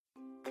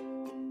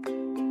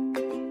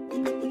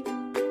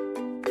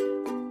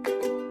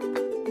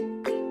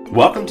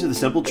Welcome to the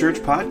Simple Church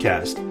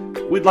Podcast.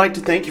 We'd like to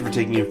thank you for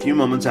taking a few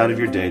moments out of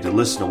your day to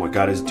listen to what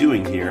God is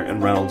doing here in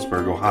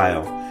Reynoldsburg,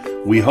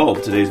 Ohio. We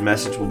hope today's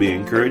message will be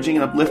encouraging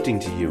and uplifting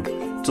to you.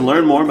 To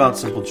learn more about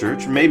Simple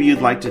Church, or maybe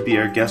you'd like to be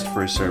our guest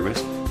for a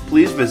service,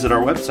 please visit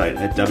our website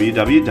at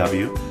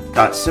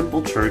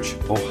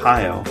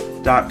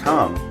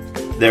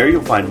www.simplechurchohio.com. There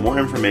you'll find more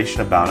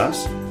information about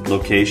us,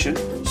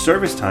 location,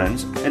 service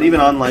times, and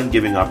even online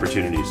giving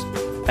opportunities.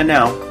 And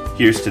now,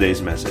 here's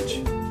today's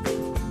message.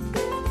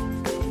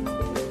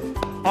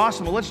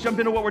 Awesome. Well, let's jump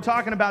into what we're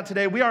talking about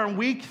today. We are in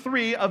week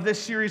 3 of this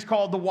series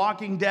called The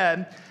Walking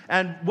Dead.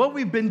 And what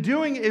we've been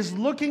doing is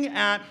looking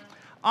at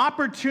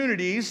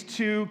opportunities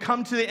to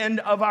come to the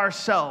end of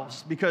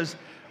ourselves. Because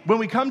when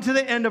we come to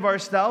the end of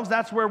ourselves,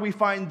 that's where we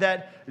find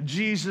that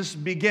Jesus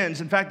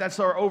begins. In fact, that's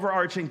our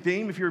overarching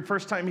theme. If you're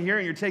first time here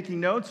and you're taking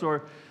notes,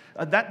 or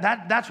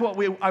that's what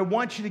I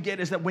want you to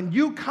get, is that when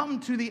you come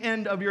to the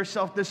end of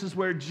yourself, this is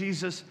where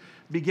Jesus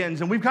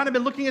begins. And we've kind of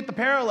been looking at the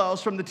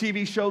parallels from the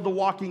TV show The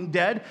Walking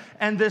Dead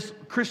and this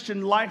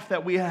Christian life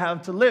that we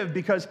have to live.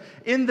 Because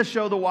in the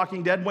show The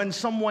Walking Dead, when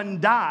someone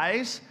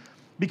dies,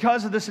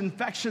 because of this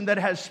infection that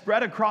has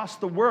spread across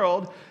the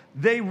world,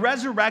 they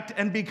resurrect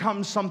and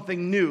become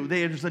something new.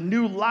 There's a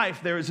new life.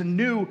 There is a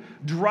new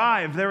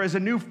drive. There is a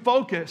new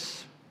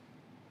focus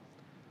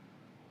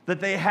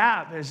that they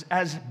have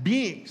as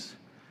beings.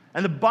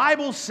 And the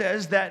Bible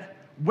says that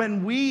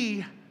when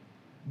we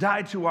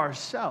die to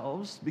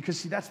ourselves, because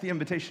see, that's the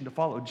invitation to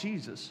follow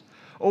Jesus.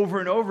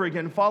 Over and over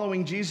again,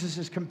 following Jesus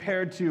is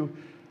compared to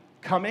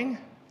coming,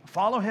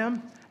 follow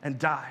him, and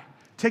die.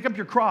 Take up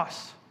your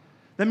cross.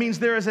 That means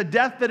there is a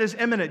death that is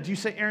imminent. Do you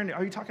say, Aaron,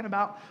 are you talking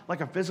about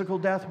like a physical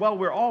death? Well,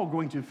 we're all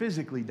going to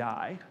physically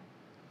die.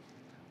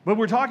 But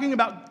we're talking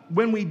about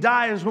when we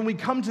die is when we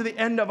come to the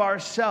end of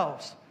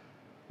ourselves.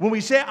 When we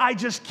say, I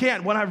just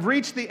can't, when I've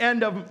reached the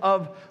end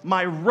of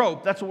my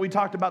rope. That's what we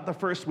talked about the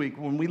first week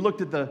when we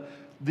looked at the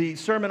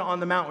Sermon on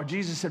the Mount, where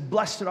Jesus said,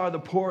 blessed are the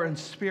poor in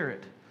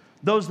spirit,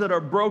 those that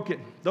are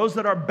broken, those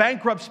that are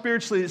bankrupt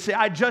spiritually, that say,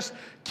 I just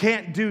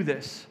can't do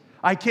this.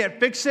 I can't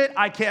fix it.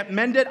 I can't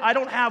mend it. I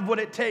don't have what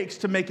it takes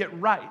to make it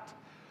right.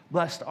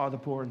 Blessed are the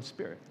poor in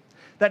spirit.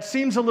 That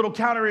seems a little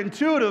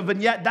counterintuitive,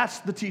 and yet that's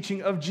the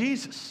teaching of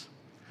Jesus.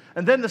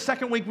 And then the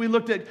second week we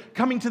looked at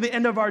coming to the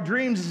end of our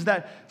dreams, is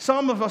that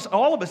some of us,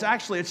 all of us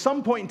actually, at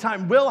some point in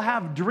time will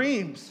have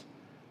dreams,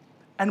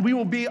 and we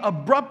will be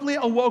abruptly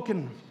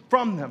awoken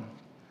from them.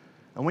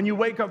 And when you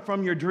wake up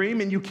from your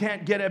dream and you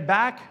can't get it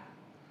back,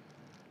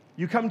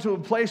 you come to a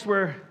place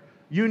where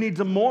you need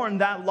to mourn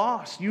that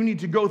loss. You need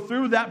to go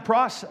through that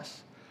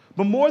process.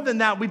 But more than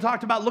that, we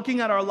talked about looking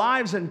at our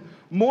lives and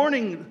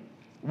mourning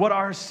what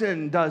our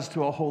sin does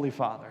to a holy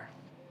Father,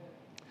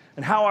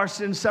 and how our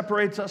sin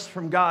separates us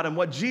from God, and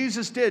what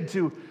Jesus did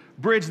to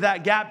bridge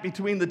that gap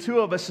between the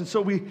two of us. And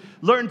so we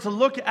learn to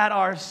look at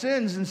our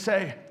sins and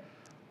say,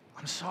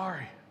 I'm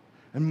sorry,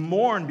 and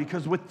mourn,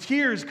 because with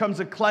tears comes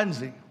a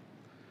cleansing.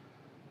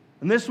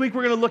 And this week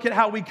we're going to look at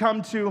how we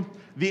come to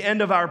the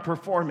end of our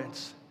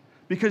performance.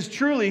 Because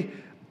truly,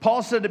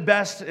 Paul said it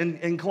best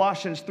in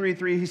Colossians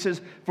 3:3. He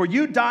says, for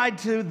you died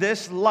to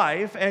this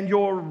life, and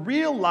your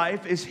real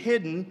life is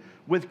hidden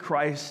with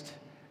Christ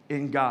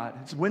in God.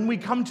 It's when we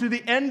come to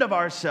the end of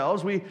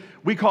ourselves, we've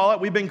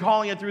been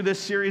calling it through this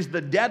series,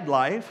 the dead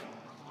life.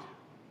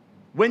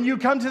 When you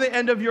come to the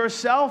end of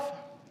yourself,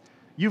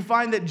 you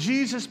find that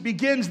Jesus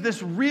begins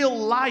this real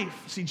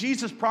life. See,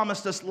 Jesus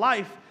promised us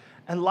life,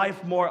 and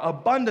life more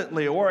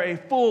abundantly, or a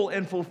full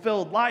and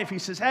fulfilled life. He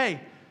says,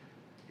 hey,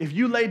 if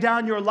you lay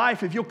down your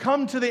life, if you'll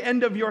come to the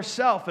end of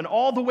yourself in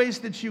all the ways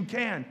that you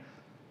can,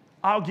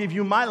 I'll give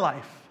you my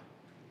life.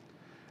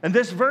 And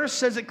this verse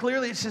says it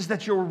clearly. It says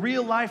that your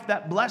real life,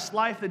 that blessed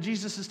life that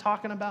Jesus is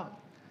talking about,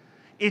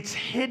 it's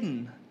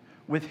hidden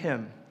with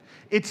him.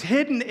 It's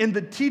hidden in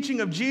the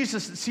teaching of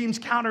Jesus that seems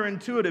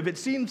counterintuitive. It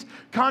seems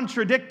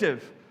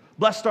contradictive.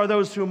 Blessed are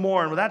those who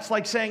mourn. Well, that's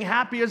like saying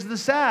happy is the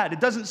sad. It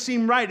doesn't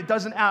seem right. It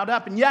doesn't add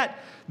up. And yet,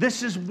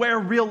 this is where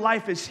real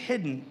life is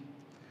hidden.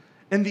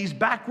 In these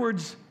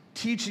backwards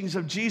teachings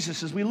of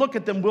Jesus, as we look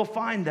at them, we'll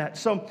find that.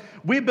 So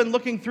we've been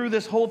looking through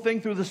this whole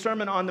thing through the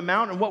Sermon on the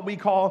Mount and what we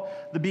call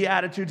the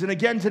Beatitudes. And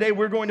again, today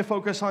we're going to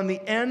focus on the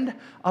end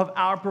of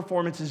our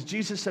performances.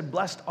 Jesus said,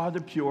 blessed are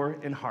the pure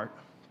in heart.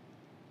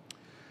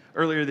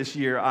 Earlier this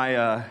year,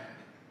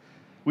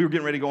 we were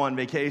getting ready to go on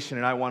vacation,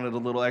 and I wanted a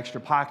little extra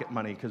pocket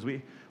money because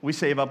we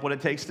save up what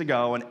it takes to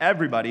go, and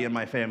everybody in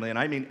my family, and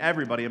I mean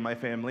everybody in my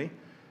family,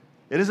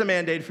 it is a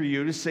mandate for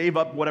you to save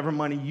up whatever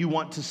money you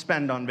want to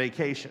spend on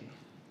vacation.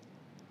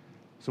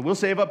 So we'll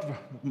save up,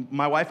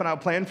 my wife and I will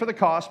plan for the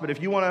cost, but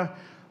if you want to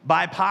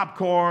buy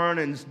popcorn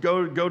and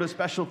go to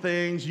special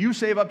things, you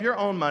save up your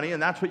own money,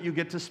 and that's what you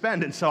get to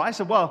spend. And so I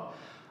said, well,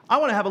 I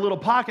want to have a little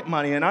pocket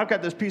money, and I've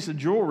got this piece of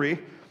jewelry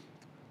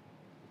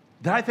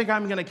that I think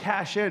I'm going to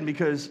cash in,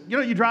 because,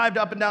 you drive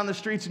up and down the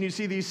streets and you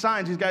see these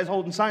signs, these guys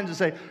holding signs that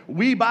say,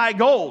 we buy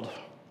gold.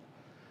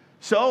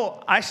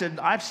 So I said,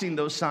 I've seen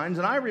those signs,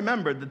 and I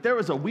remembered that there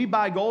was a We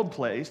Buy Gold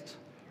place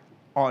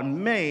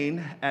on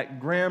Main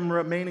at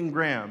Main and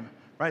Graham,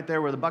 right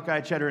there where the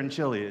Buckeye cheddar and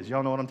chili is.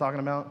 Y'all know what I'm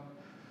talking about?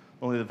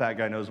 Only the fat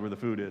guy knows where the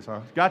food is, huh?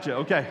 Gotcha,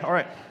 okay, all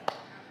right.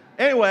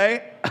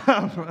 Anyway,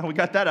 we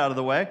got that out of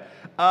the way.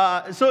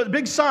 So the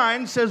big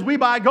sign says, "We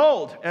buy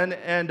gold." And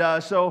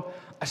so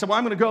I said, well,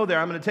 I'm going to go there.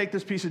 I'm going to take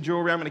this piece of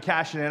jewelry. I'm going to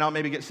cash it in. I'll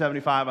maybe get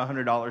 $75,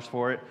 $100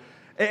 for it.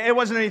 It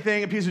wasn't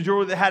anything, a piece of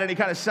jewelry that had any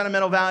kind of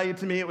sentimental value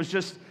to me. It was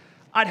just,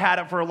 I'd had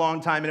it for a long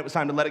time, and it was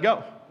time to let it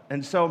go.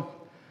 And so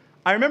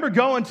I remember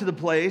going to the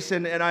place,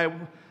 and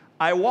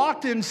I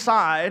walked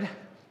inside,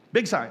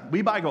 big sign,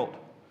 "We buy gold."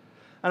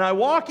 And I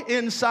walk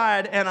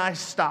inside, and I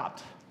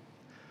stopped.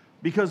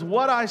 Because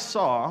what I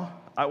saw,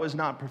 I was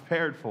not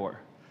prepared for.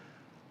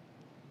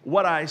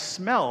 What I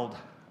smelled,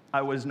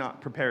 I was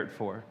not prepared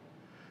for.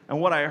 And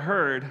what I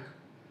heard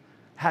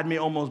had me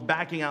almost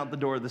backing out the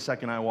door the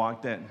second I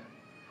walked in.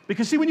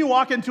 Because see, when you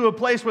walk into a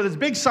place where there's a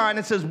big sign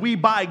that says, "We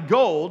buy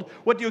gold,"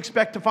 what do you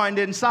expect to find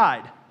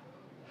inside?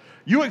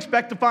 You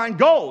expect to find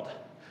gold.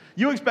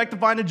 You expect to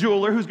find a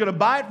jeweler who's going to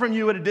buy it from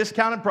you at a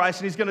discounted price,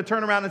 and he's going to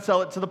turn around and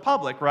sell it to the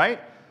public, right?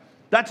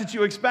 That's what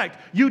you expect.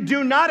 You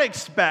do not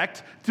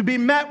expect to be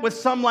met with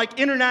some like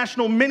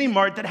international mini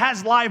mart that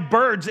has live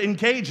birds in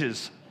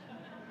cages.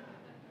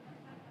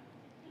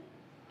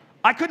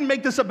 I couldn't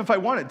make this up if I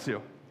wanted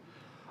to.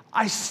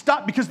 I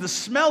stopped because the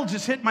smell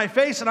just hit my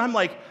face, and I'm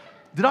like,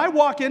 did I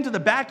walk into the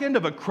back end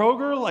of a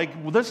Kroger? Like,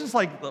 well, this is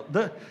like,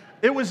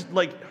 it was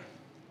like,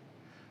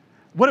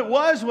 what it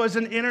was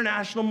an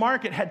international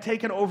market had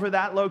taken over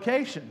that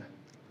location.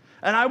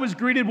 And I was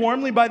greeted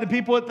warmly by the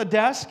people at the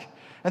desk,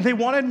 and they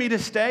wanted me to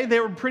stay. They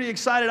were pretty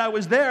excited I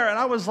was there, and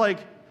I was like,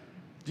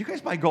 "Do you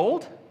guys buy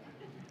gold?"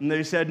 And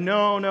they said,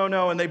 no,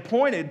 and they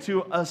pointed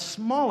to a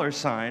smaller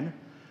sign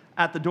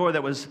at the door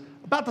that was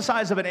about the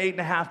size of an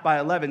 8.5 by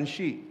 11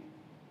 sheet.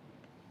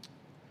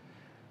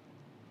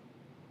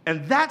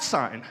 And that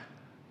sign,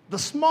 the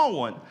small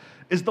one,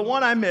 is the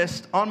one I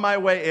missed on my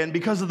way in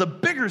because of the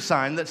bigger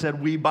sign that said,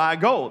 "We buy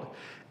gold."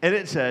 And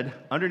it said,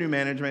 "Under new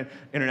management,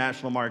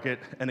 international market,"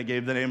 and it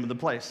gave the name of the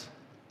place.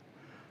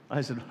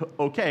 I said,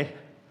 "Okay,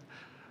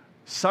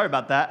 sorry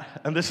about that."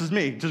 And this is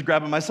me, just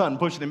grabbing my son,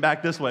 pushing him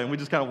back this way, and we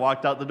just kind of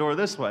walked out the door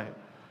this way.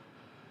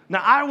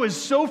 Now, I was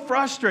so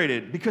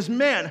frustrated because,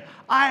 man,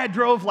 I had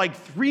drove like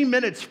 3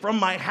 minutes from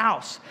my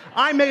house.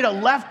 I made a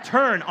left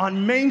turn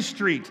on Main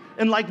Street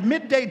in like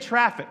midday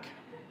traffic.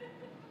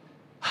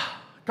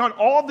 Gone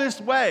all this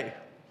way.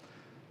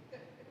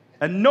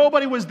 And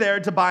nobody was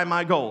there to buy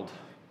my gold.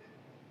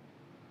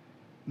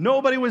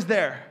 Nobody was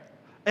there.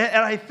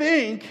 And I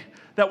think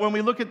that when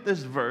we look at this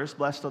verse,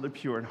 "Blessed are the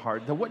pure in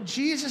heart," that what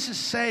Jesus is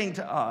saying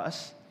to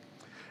us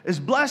is,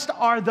 blessed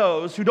are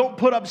those who don't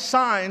put up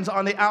signs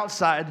on the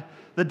outside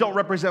that don't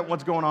represent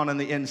what's going on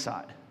the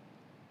inside.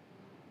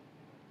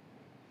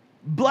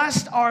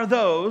 Blessed are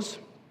those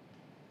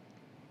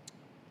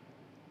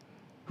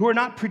who are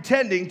not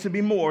pretending to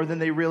be more than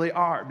they really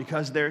are,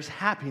 because there's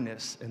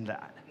happiness in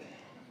that.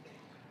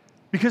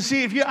 Because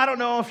see, I don't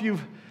know if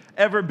you've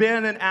ever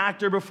been an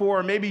actor before,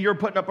 or maybe you're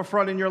putting up a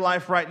front in your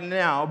life right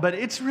now, but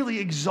it's really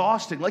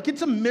exhausting. Like,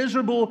 it's a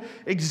miserable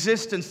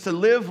existence to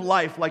live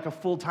life like a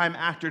full-time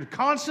actor, to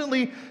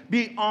constantly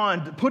be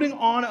putting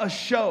on a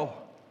show.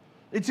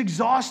 It's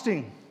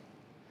exhausting.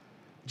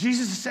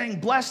 Jesus is saying,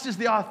 blessed is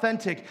the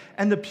authentic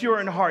and the pure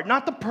in heart.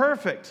 Not the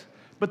perfect,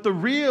 but the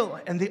real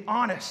and the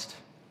honest.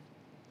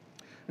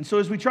 And so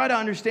as we try to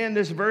understand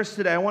this verse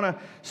today, I want to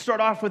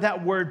start off with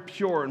that word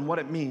pure and what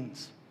it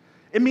means.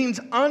 It means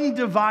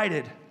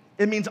undivided.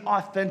 It means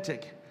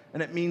authentic.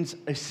 And it means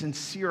a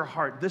sincere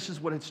heart. This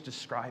is what it's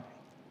describing.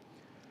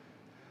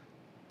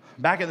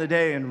 Back in the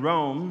day in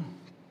Rome,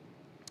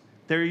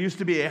 there used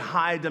to be a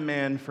high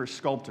demand for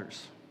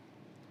sculptors.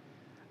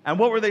 And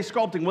what were they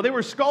sculpting? Well, they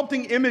were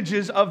sculpting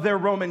images of their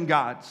Roman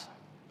gods.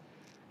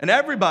 And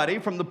everybody,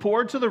 from the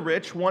poor to the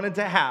rich, wanted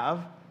to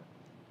have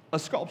a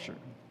sculpture.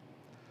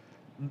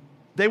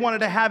 They wanted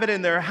to have it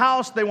in their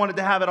house. They wanted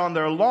to have it on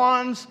their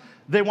lawns.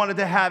 They wanted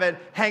to have it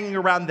hanging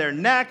around their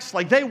necks.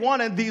 Like, they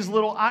wanted these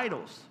little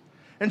idols.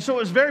 And so it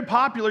was very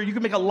popular. You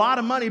could make a lot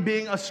of money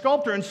being a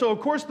sculptor. And so, of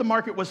course, the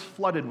market was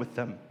flooded with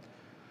them.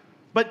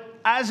 But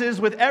as is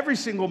with every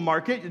single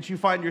market that you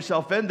find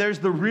yourself in, there's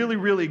the really,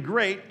 really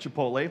great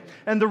Chipotle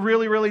and the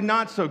really, really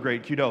not so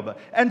great Qdoba.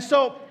 And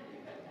so,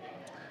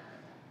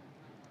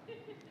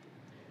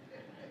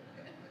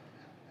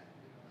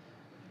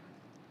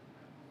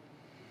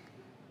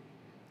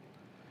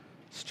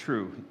 it's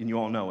true, and you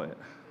all know it.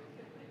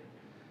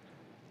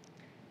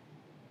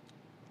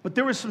 But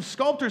there were some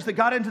sculptors that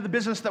got into the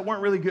business that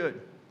weren't really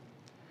good.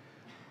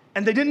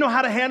 And they didn't know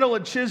how to handle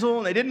a chisel,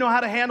 and they didn't know how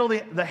to handle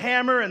the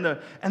hammer and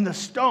the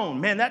stone.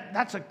 Man,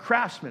 that's a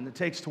craftsman that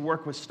takes to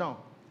work with stone.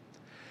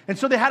 And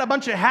so they had a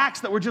bunch of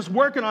hacks that were just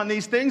working on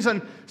these things,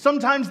 and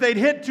sometimes they'd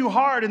hit too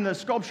hard and the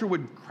sculpture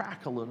would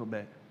crack a little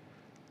bit.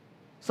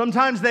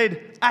 Sometimes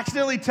they'd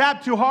accidentally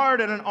tap too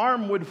hard and an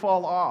arm would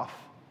fall off,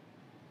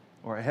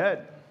 or a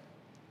head.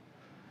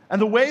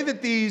 And the way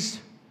that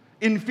these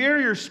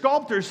inferior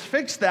sculptors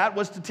fixed that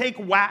was to take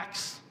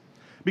wax.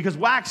 Because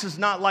wax is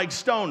not like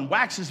stone.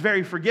 Wax is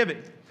very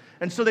forgiving.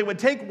 And so they would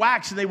take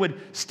wax and they would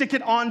stick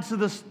it onto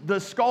the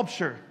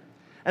sculpture.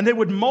 And they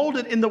would mold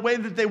it in the way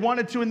that they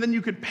wanted to, and then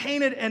you could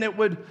paint it and it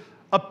would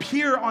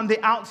appear on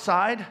the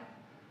outside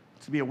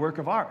to be a work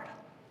of art.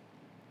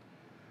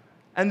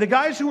 And the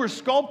guys who were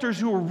sculptors,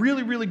 who were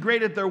really, really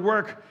great at their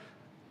work,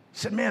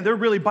 said, man, they're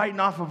really biting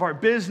off of our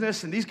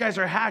business, and these guys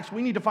are hacks.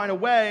 We need to find a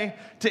way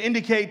to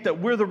indicate that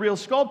we're the real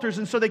sculptors.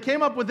 And so they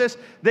came up with this.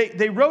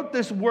 They wrote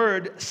this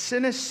word,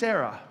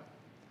 Sinicera,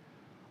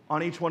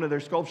 on each one of their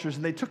sculptures,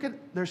 and they took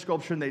their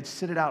sculpture and they'd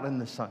sit it out in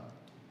the sun.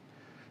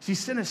 See,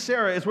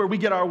 Sinicera is where we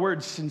get our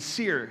word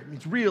sincere. It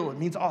means real. It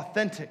means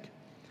authentic.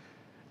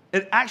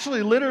 It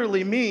actually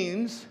literally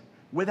means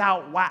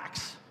without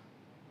wax.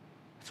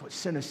 That's what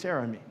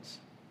Sinicera means.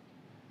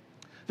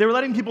 They were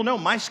letting people know,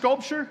 my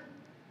sculpture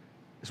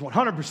is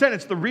 100%.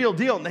 It's the real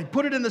deal. And they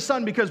put it in the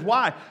sun because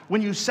why?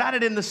 When you sat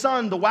it in the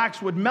sun, the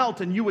wax would melt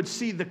and you would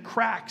see the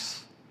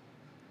cracks.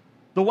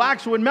 The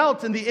wax would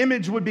melt and the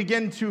image would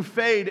begin to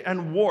fade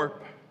and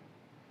warp.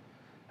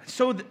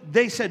 So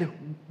they said,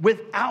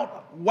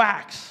 without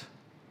wax,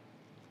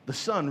 the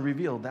sun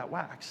revealed that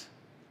wax.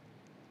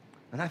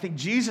 And I think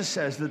Jesus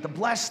says that the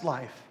blessed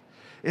life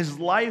is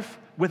life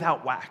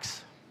without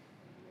wax.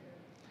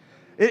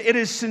 It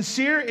is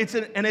sincere,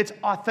 and it's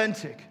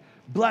authentic.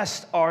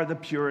 Blessed are the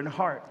pure in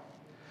heart.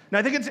 Now,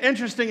 I think it's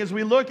interesting as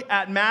we look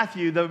at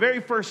Matthew, the very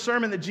first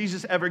sermon that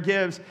Jesus ever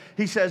gives,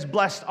 he says,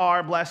 blessed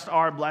are, blessed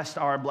are, blessed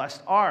are,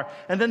 blessed are.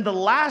 And then the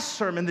last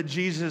sermon that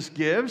Jesus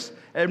gives,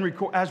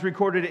 as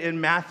recorded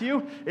in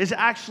Matthew, is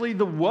actually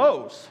the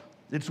woes.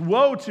 It's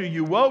woe to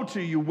you, woe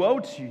to you, woe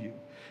to you.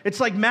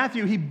 It's like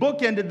Matthew, he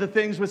bookended the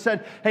things with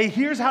said, hey,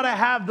 here's how to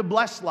have the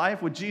blessed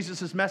life with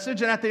Jesus'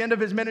 message. And at the end of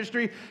his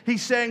ministry,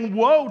 he's saying,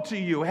 woe to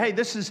you. Hey,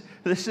 this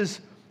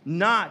is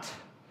not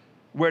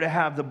where to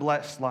have the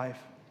blessed life.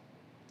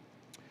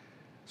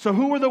 So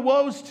who were the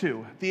woes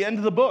to at the end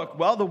of the book?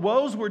 Well, the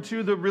woes were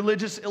to the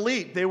religious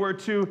elite. They were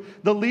to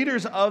the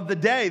leaders of the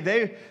day.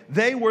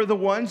 They were the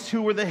ones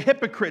who were the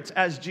hypocrites,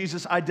 as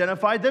Jesus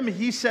identified them.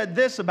 He said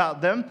this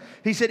about them.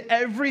 He said,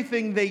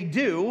 everything they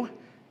do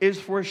is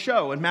for a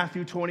show in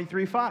Matthew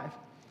 23:5.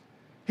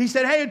 He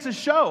said, hey, it's a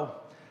show.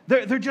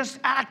 They're just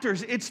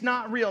actors. It's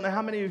not real. Now,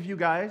 how many of you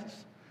guys,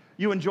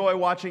 you enjoy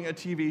watching a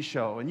TV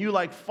show and you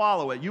like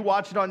follow it? You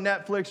watch it on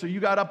Netflix or you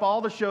got up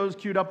all the shows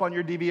queued up on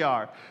your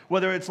DVR,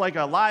 whether it's like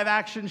a live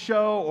action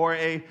show or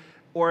a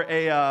what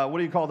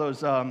do you call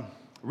those,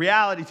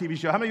 reality TV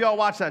show. How many of y'all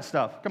watch that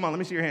stuff? Come on, let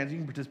me see your hands. You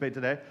can participate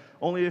today.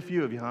 Only a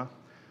few of you, huh?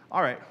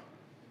 All right.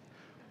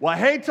 Well, I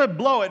hate to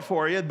blow it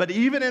for you, but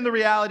even in the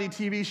reality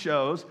TV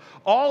shows,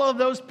 all of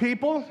those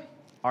people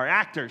are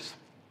actors.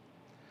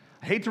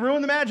 I hate to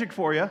ruin the magic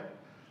for you,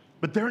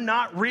 but they're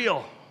not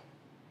real.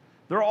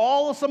 They're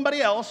all somebody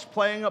else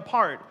playing a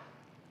part.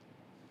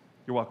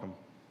 You're welcome.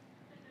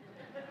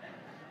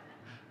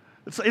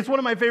 It's one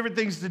of my favorite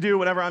things to do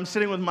whenever I'm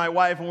sitting with my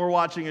wife and we're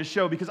watching a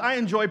show, because I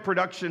enjoy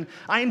production.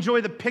 I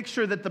enjoy the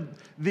picture that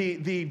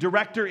the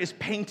director is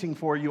painting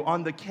for you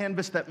on the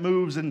canvas that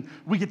moves, and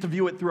we get to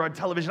view it through our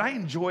television. I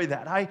enjoy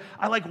that. I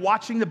like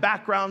watching the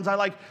backgrounds. I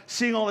like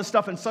seeing all this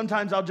stuff, and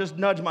sometimes I'll just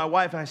nudge my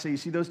wife and I say, you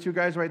see those two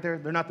guys right there?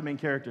 They're not the main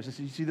characters. I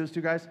say, you see those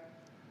two guys?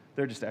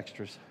 They're just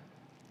extras.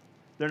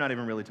 They're not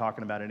even really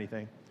talking about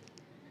anything.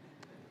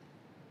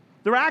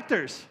 They're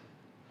actors.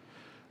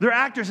 They're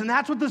actors, and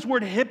that's what this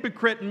word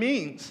hypocrite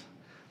means.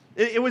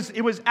 It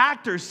was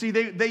actors. See,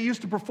 they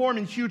used to perform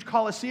in huge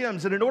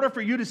coliseums, and in order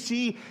for you to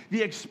see the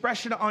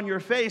expression on your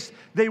face,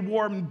 they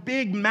wore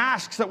big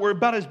masks that were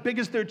about as big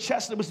as their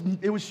chest.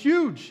 It was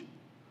huge.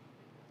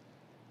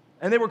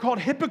 And they were called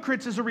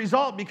hypocrites as a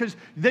result, because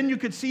then you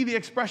could see the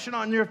expression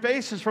on your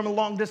faces from a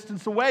long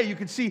distance away. You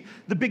could see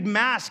the big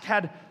mask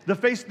had the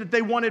face that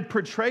they wanted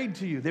portrayed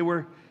to you. They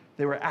were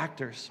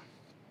actors.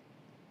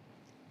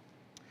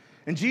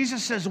 And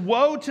Jesus says,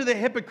 woe to the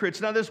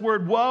hypocrites. Now, this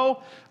word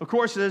woe, of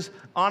course, is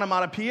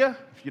onomatopoeia.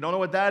 If you don't know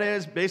what that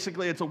is,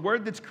 basically it's a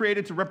word that's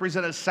created to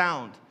represent a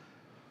sound.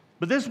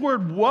 But this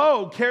word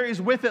woe carries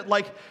with it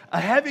like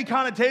a heavy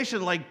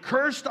connotation, like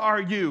cursed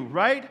are you,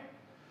 right?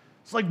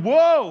 It's like,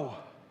 whoa.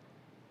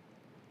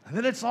 And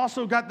then it's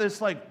also got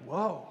this like,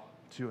 whoa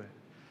to it.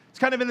 It's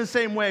kind of in the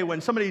same way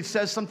when somebody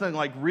says something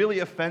like really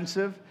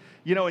offensive,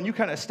 and you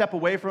kind of step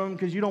away from them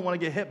because you don't want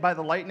to get hit by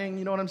the lightning,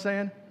 you know what I'm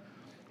saying?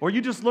 Or you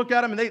just look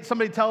at them and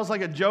somebody tells like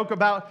a joke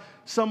about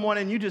someone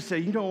and you just say,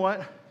 you know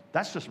what?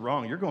 That's just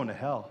wrong. You're going to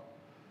hell.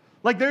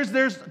 Like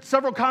there's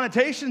several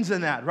connotations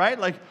in that, right?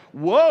 Like,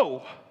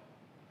 whoa,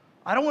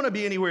 I don't want to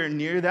be anywhere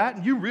near that.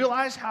 And you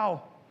realize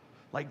how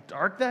like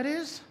dark that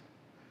is?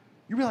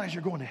 You realize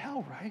you're going to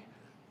hell, right?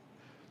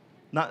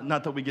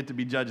 Not that we get to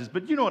be judges,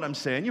 but you know what I'm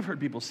saying. You've heard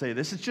people say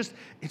this.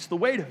 It's the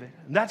weight of it.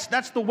 And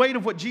that's the weight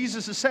of what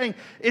Jesus is saying.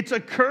 It's a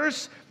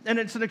curse and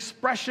it's an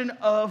expression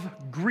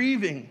of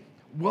grieving.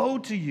 Woe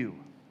to you.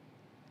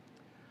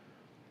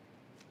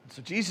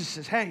 So Jesus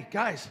says, hey,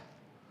 guys,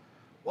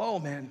 whoa,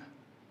 man.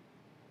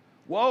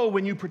 Woe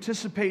when you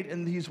participate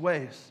in these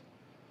ways.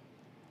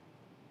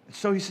 And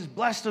so he says,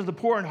 blessed are the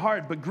poor in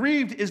heart, but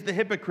grieved is the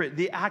hypocrite,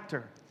 the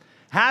actor.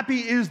 Happy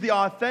is the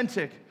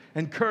authentic,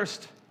 and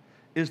cursed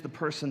is the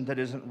person that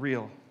isn't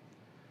real.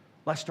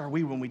 Blessed are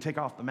we when we take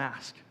off the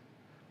mask,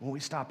 when we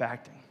stop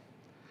acting.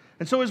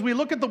 And so as we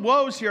look at the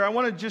woes here, I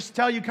want to just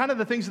tell you kind of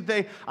the things that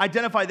they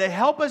identify. They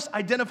help us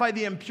identify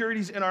the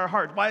impurities in our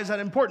heart. Why is that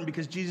important?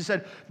 Because Jesus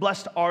said,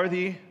 blessed are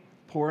the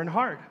poor in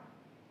heart.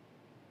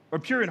 Or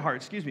pure in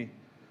heart,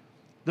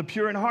 the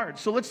pure in heart.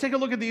 So let's take a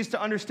look at these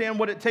to understand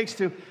what it takes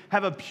to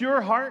have a pure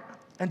heart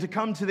and to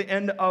come to the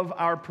end of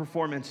our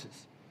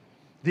performances.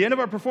 The end of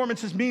our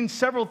performances means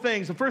several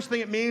things. The first thing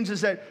it means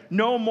is that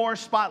no more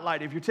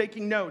spotlight. If you're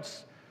taking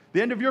notes,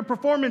 the end of your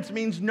performance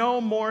means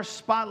no more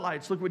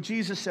spotlights. Look what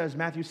Jesus says,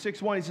 Matthew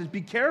 6:1. He says,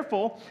 be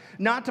careful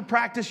not to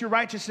practice your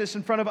righteousness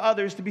in front of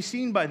others to be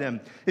seen by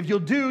them. If you'll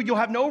do, you'll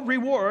have no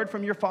reward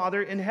from your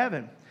Father in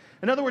heaven.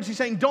 In other words, he's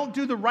saying, don't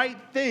do the right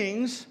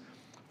things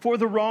for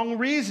the wrong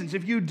reasons.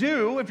 If you're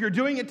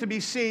doing it to be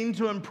seen,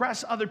 to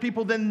impress other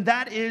people, then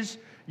that is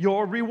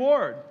your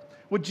reward.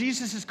 What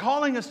Jesus is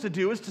calling us to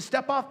do is to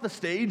step off the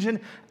stage and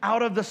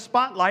out of the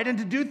spotlight and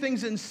to do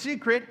things in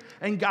secret,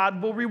 and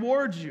God will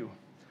reward you.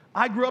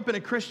 I grew up in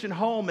a Christian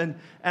home, and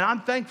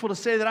I'm thankful to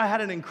say that I had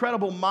an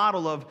incredible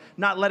model of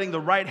not letting the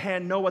right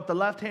hand know what the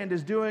left hand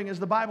is doing, as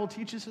the Bible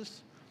teaches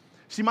us.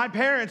 See, my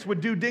parents would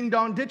do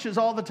ding-dong ditches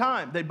all the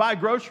time. They'd buy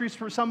groceries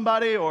for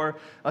somebody or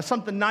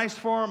something nice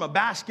for them, a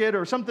basket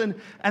or something,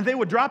 and they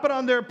would drop it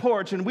on their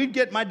porch, and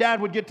my dad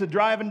would get to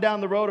driving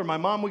down the road, or my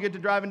mom would get to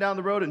driving down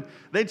the road, and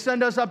they'd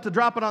send us up to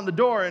drop it on the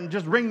door and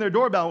just ring their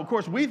doorbell. Of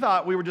course, we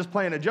thought we were just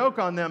playing a joke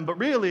on them, but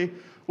really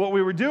what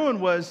we were doing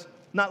was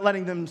not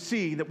letting them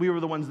see that we were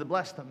the ones that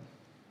blessed them.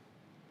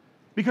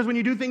 Because when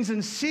you do things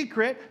in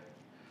secret,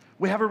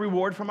 we have a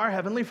reward from our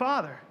Heavenly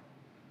Father.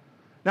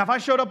 Now, if I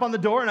showed up on the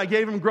door and I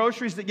gave them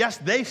groceries, that yes,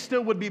 they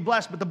still would be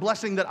blessed, but the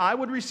blessing that I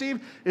would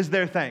receive is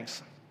their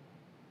thanks.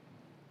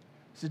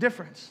 There's a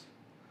difference.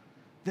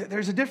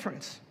 There's a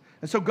difference.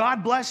 And so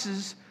God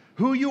blesses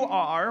who you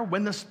are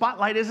when the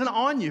spotlight isn't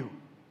on you.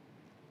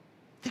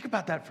 Think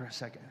about that for a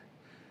second.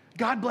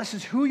 God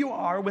blesses who you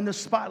are when the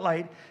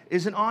spotlight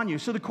isn't on you.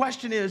 So the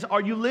question is, are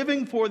you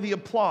living for the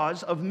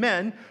applause of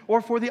men or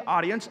for the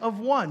audience of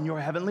one, your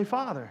Heavenly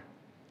Father?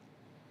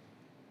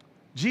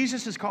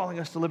 Jesus is calling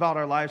us to live out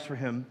our lives for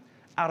Him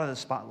out of the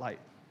spotlight.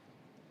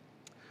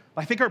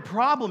 I think our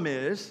problem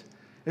is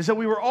that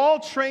we were all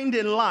trained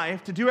in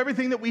life to do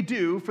everything that we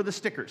do for the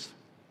stickers.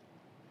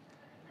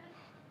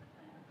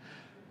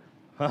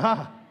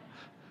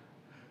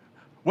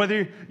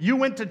 Whether you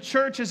went to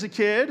church as a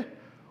kid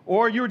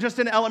or you were just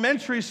in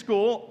elementary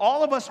school,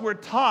 all of us were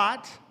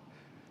taught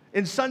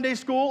in Sunday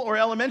school or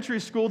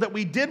elementary school that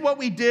we did what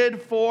we did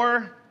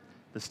for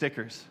the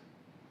stickers.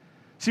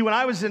 See, when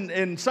I was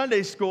in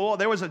Sunday school,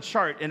 there was a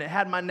chart, and it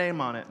had my name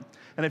on it.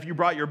 And if you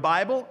brought your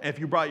Bible, if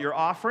you brought your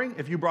offering,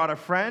 if you brought a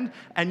friend,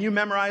 and you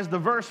memorized the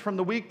verse from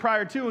the week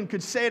prior to and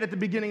could say it at the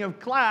beginning of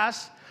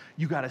class,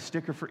 you got a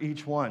sticker for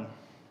each one,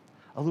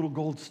 a little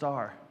gold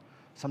star.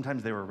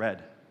 Sometimes they were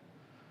red.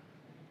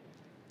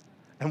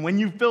 And when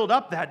you filled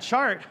up that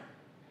chart,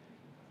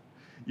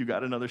 you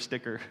got another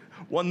sticker,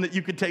 one that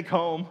you could take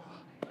home.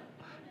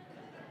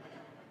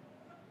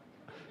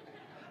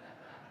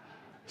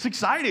 It's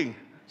exciting.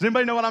 Does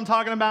anybody know what I'm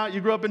talking about?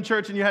 You grew up in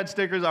church and you had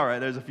stickers? All right,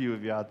 there's a few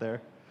of you out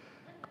there.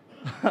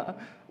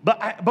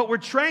 But we're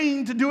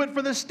trained to do it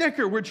for the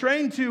sticker. We're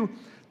trained to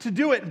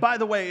do it. By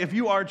the way, if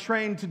you are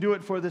trained to do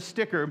it for the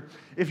sticker,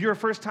 if you're a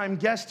first-time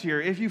guest here,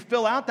 if you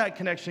fill out that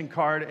connection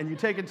card and you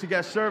take it to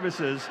guest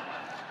services,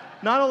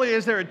 not only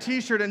is there a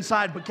T-shirt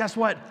inside, but guess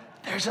what?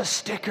 There's a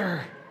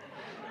sticker.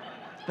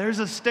 There's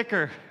a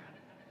sticker.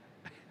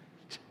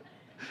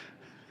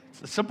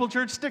 It's a Simple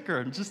Church sticker.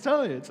 I'm just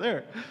telling you, it's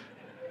there.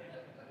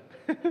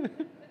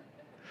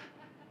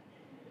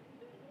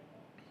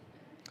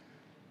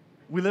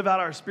 We live out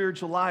our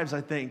spiritual lives,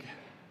 I think,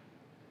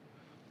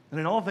 and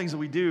in all things that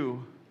we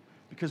do,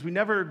 because we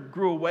never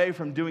grew away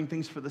from doing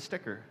things for the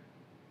sticker.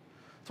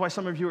 That's why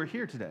some of you are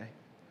here today.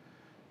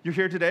 You're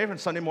here today for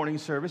Sunday morning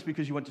service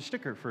because you want the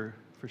sticker for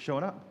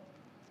showing up.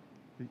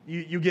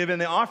 You give in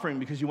the offering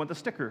because you want the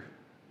sticker.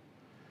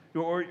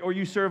 Or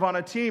you serve on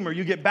a team, or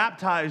you get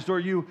baptized, or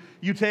you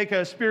take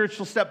a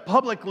spiritual step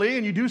publicly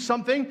and you do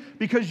something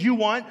because you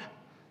want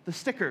the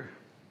sticker.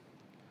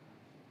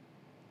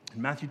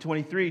 In Matthew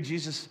 23,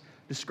 Jesus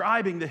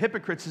describing the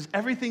hypocrites as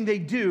everything they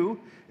do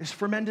is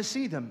for men to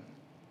see them.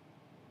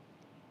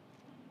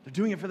 They're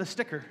doing it for the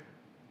sticker.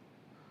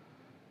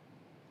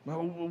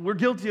 Well, we're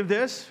guilty of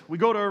this. We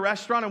go to a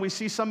restaurant and we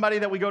see somebody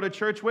that we go to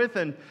church with,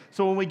 and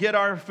so when we get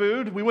our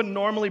food, we wouldn't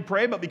normally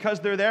pray, but because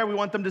they're there, we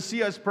want them to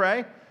see us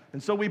pray,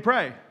 and so we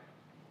pray.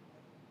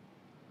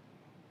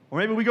 Or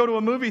maybe we go to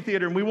a movie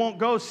theater and we won't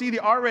go see the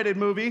R-rated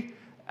movie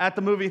at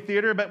the movie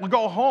theater, but we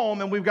go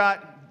home and we've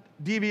got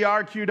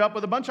DVR queued up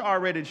with a bunch of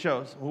R-rated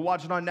shows. We'll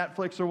watch it on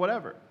Netflix or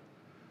whatever.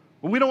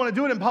 When we don't want to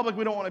do it in public,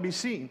 we don't want to be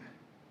seen.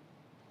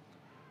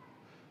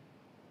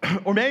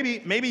 Or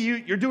maybe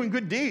you're doing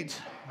good deeds.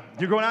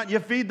 You're going out and you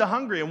feed the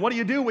hungry. And what do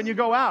you do when you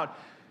go out?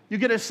 You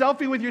get a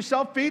selfie with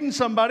yourself feeding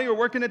somebody or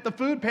working at the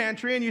food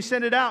pantry, and you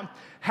send it out.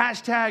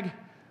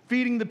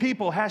 #feeding the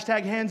people,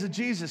 #hands of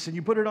Jesus, and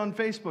you put it on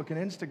Facebook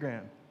and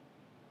Instagram.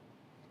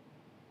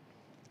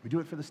 We do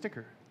it for the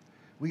sticker.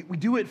 We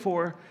do it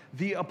for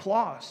the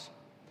applause.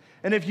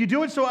 And if you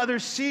do it so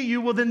others see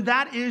you, well, then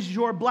that is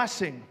your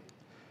blessing.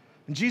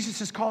 And Jesus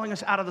is calling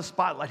us out of the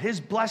spotlight.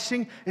 His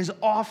blessing is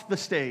off the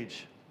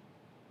stage.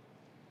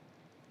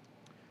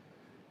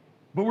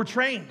 But we're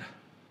trained.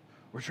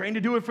 We're trained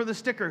to do it for the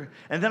sticker.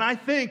 And then I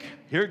think,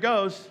 here it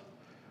goes,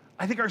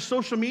 I think our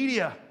social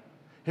media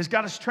has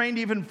got us trained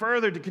even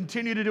further to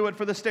continue to do it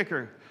for the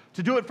sticker,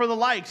 to do it for the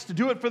likes, to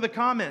do it for the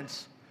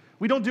comments.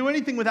 We don't do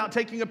anything without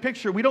taking a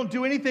picture. We don't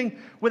do anything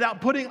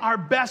without putting our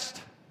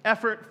best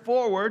effort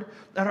forward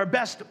and our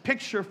best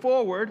picture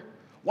forward.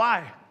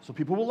 Why? So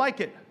people will like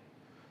it.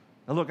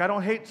 Now look, I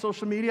don't hate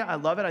social media. I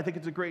love it. I think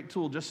it's a great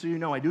tool, just so you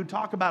know. I do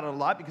talk about it a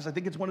lot because I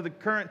think it's one of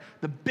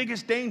the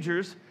biggest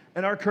dangers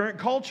in our current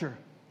culture.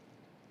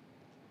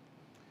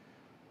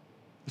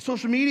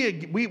 Social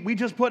media, we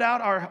just put out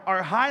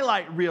our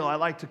highlight reel, I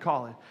like to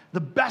call it,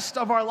 the best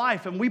of our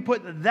life, and we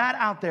put that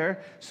out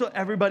there so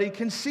everybody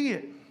can see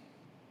it.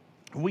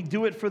 We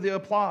do it for the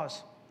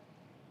applause.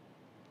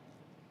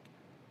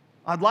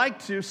 I'd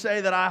like to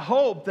say that I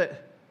hope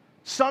that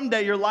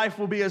someday your life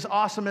will be as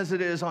awesome as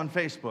it is on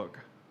Facebook.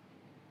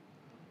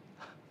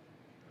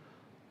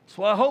 That's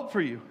what I hope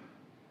for you.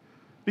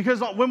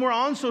 Because when we're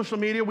on social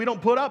media, we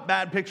don't put up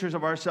bad pictures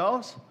of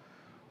ourselves.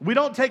 We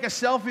don't take a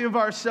selfie of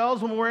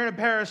ourselves when we're wearing a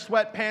pair of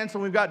sweatpants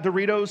and we've got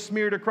Doritos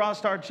smeared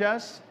across our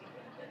chests.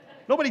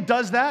 Nobody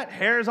does that.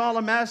 Hair's all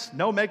a mess,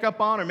 no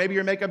makeup on, or maybe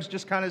your makeup's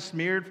just kind of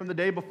smeared from the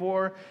day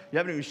before. You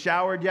haven't even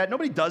showered yet.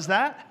 Nobody does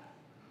that.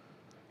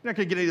 You're not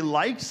going to get any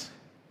likes.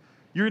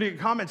 You're going to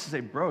get comments that say,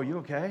 bro, you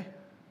okay?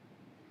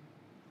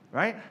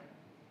 Right?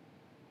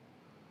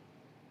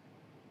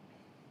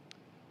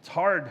 It's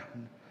hard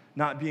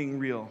not being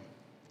real.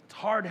 It's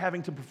hard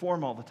having to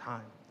perform all the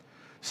time.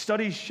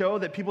 Studies show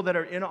that people that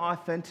are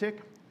inauthentic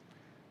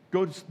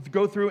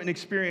go through and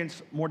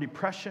experience more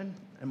depression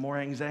and more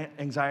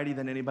anxiety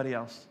than anybody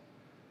else.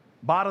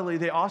 Bodily,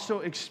 they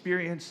also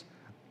experience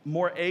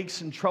more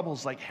aches and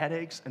troubles like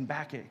headaches and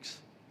backaches.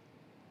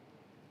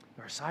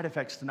 There are side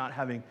effects to not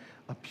having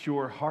a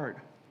pure heart,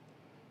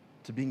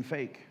 to being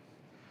fake.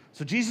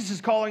 So Jesus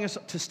is calling us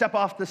to step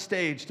off the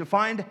stage, to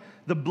find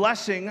the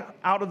blessing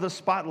out of the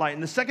spotlight.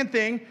 And the second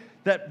thing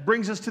that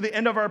brings us to the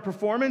end of our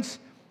performance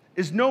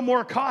is no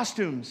more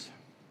costumes.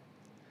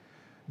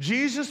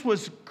 Jesus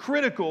was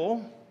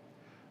critical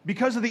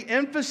because of the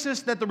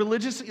emphasis that the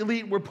religious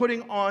elite were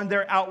putting on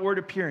their outward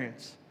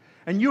appearance.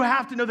 And you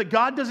have to know that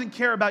God doesn't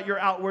care about your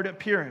outward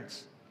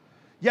appearance.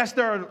 Yes,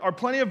 there are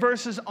plenty of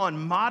verses on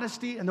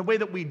modesty and the way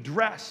that we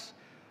dress,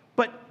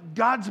 but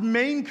God's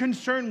main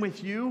concern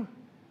with you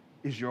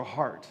is your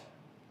heart.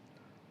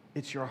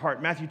 It's your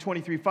heart. Matthew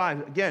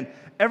 23:5, again,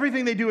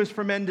 everything they do is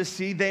for men to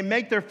see. They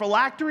make their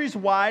phylacteries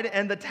wide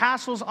and the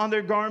tassels on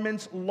their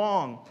garments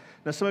long.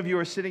 Now, some of you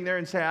are sitting there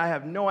and say, I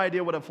have no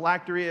idea what a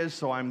phylactery is,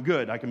 so I'm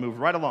good. I can move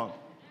right along.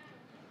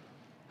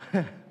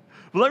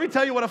 But let me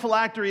tell you what a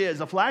phylactery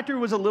is. A phylactery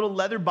was a little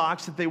leather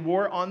box that they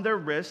wore on their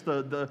wrist,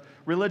 the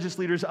religious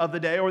leaders of the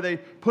day, or they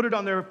put it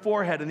on their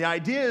forehead. And the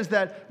idea is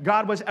that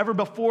God was ever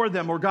before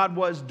them, or God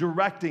was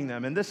directing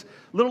them. And this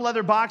little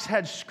leather box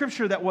had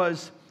scripture that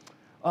was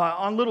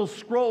on little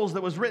scrolls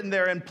that was written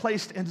there and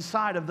placed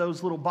inside of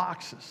those little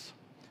boxes.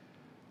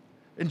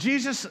 And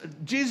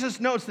Jesus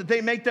notes that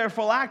they make their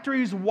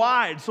phylacteries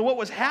wide. So what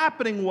was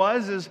happening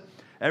is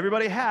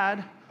everybody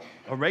had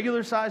a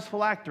regular-sized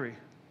phylactery.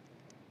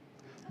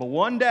 But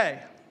one day,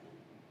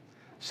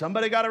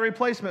 somebody got a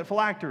replacement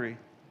phylactery,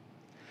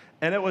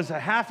 and it was a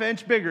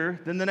half-inch bigger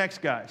than the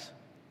next guy's.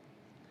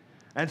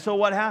 And so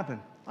what happened?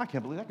 I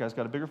can't believe that guy's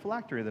got a bigger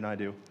phylactery than I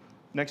do.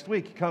 Next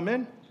week, you come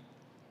in,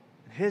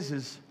 his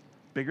is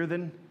bigger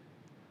than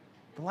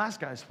the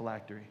last guy's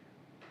phylactery.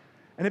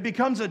 And it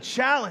becomes a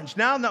challenge.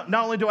 Now, not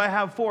only do I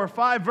have 4 or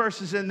 5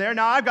 verses in there,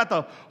 now I've got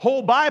the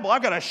whole Bible.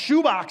 I've got a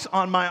shoebox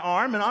on my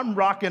arm, and I'm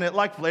rocking it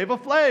like Flava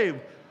Flav.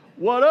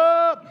 What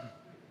up?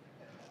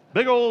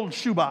 Big old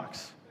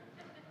shoebox.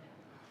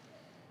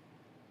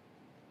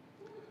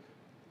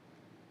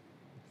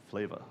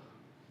 Flava.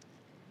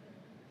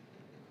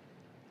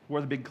 Where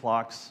are the big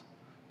clocks?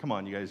 Come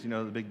on, you guys. You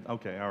know the big...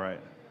 Okay, all right.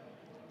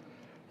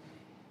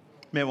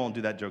 Maybe I won't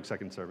do that joke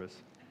second service.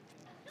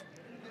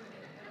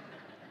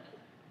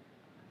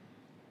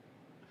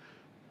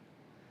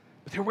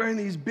 But they're wearing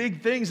these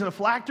big things, and a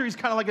phylactery is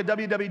kind of like a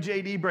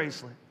WWJD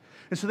bracelet.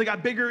 And so they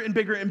got bigger and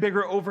bigger and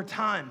bigger over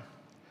time.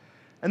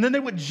 And then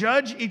they would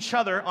judge each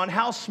other on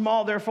how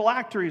small their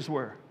phylacteries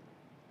were.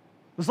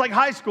 It was like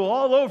high school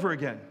all over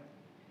again.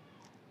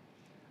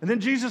 And then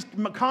Jesus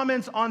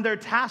comments on their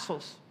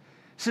tassels.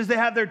 He says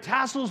their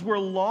tassels were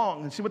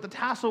long. And see what the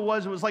tassel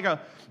was?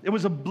 It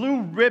was a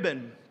blue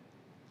ribbon.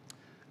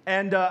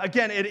 And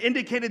again, it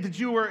indicated that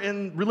you were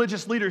in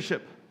religious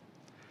leadership.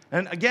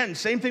 And again,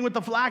 same thing with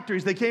the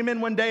phylacteries. They came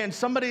in one day and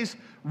somebody's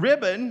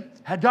ribbon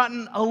had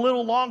gotten a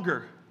little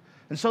longer.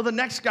 And so the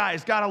next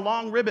guy's got a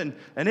long ribbon,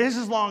 and his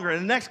is longer,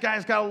 and the next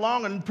guy's got a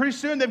long one, and pretty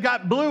soon they've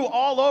got blue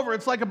all over.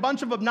 It's like a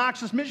bunch of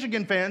obnoxious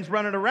Michigan fans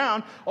running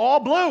around, all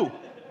blue.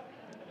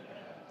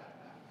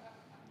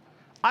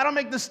 I don't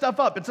make this stuff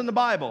up. It's in the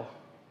Bible.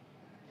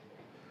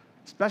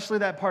 Especially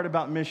that part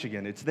about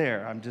Michigan. It's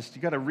there.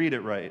 You got to read it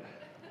right.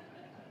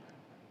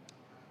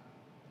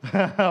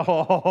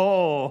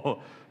 Oh.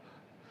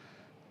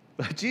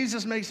 But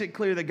Jesus makes it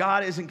clear that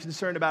God isn't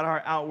concerned about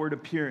our outward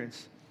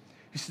appearance.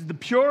 He says the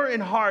pure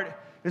in heart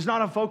is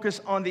not a focus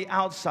on the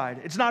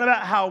outside. It's not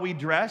about how we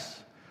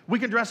dress. We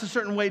can dress a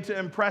certain way to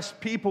impress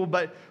people,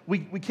 but we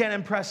can't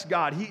impress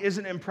God. He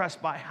isn't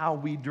impressed by how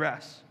we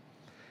dress.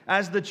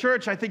 As the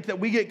church, I think that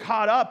we get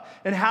caught up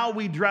in how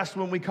we dress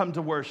when we come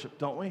to worship,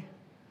 don't we?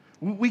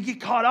 We get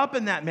caught up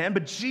in that, man,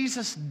 but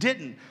Jesus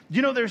didn't.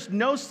 You know, there's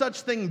no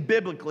such thing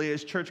biblically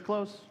as church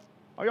clothes.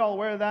 Are you all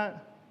aware of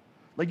that?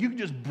 Like, you can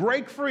just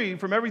break free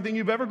from everything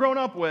you've ever grown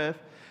up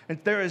with, and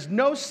there is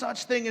no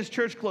such thing as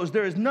church clothes.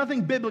 There is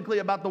nothing biblically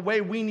about the way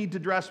we need to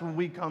dress when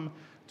we come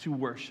to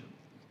worship.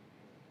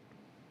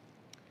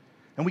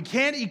 And we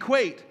can't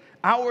equate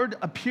outward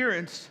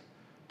appearance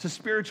to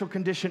spiritual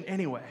condition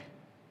anyway.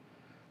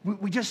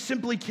 We just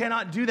simply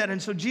cannot do that.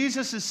 And so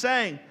Jesus is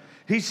saying,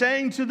 he's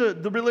saying to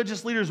the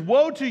religious leaders,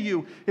 woe to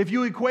you if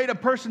you equate a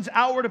person's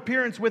outward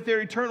appearance with their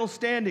eternal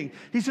standing.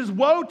 He says,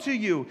 woe to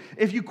you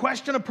if you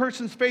question a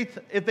person's faith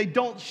if they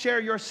don't share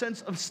your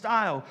sense of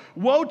style.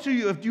 Woe to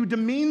you if you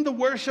demean the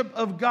worship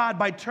of God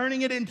by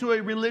turning it into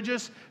a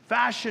religious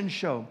fashion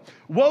show.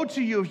 Woe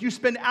to you if you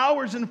spend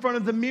hours in front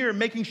of the mirror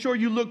making sure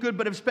you look good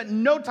but have spent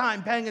no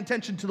time paying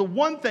attention to the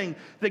one thing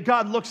that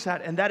God looks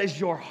at, and that is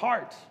your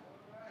heart.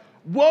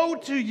 Woe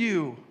to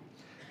you.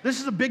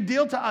 This is a big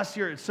deal to us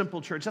here at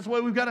Simple Church. That's why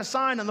we've got a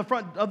sign on the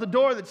front of the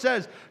door that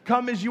says,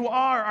 come as you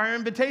are. Our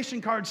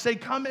invitation cards say,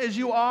 come as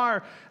you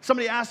are.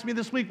 Somebody asked me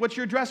this week, what's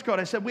your dress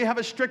code? I said, we have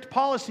a strict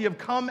policy of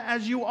come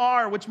as you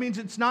are, which means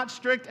it's not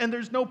strict and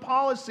there's no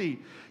policy.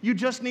 You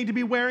just need to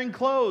be wearing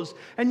clothes.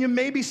 And you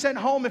may be sent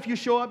home if you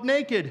show up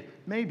naked.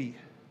 Maybe.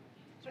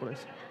 That's what I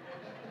said.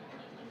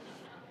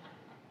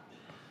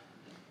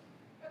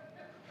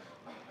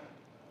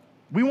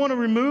 We want to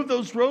remove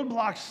those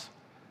roadblocks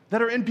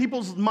that are in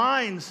people's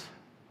minds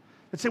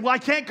that say, well, I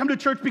can't come to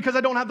church because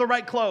I don't have the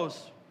right clothes.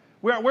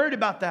 We aren't worried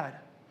about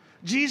that.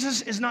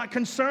 Jesus is not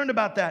concerned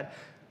about that.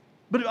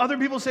 But other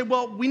people say,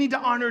 well, we need to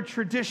honor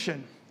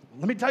tradition.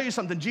 Let me tell you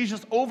something.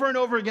 Jesus over and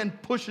over again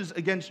pushes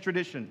against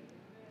tradition.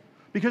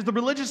 Because the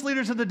religious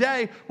leaders of the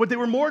day, what they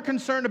were more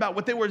concerned about,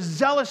 what they were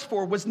zealous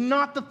for, was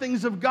not the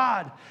things of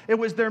God. It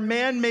was their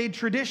man-made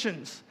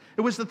traditions.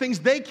 It was the things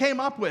they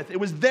came up with. It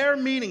was their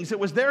meanings. It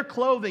was their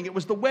clothing. It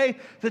was the way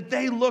that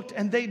they looked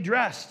and they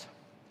dressed.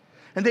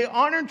 And they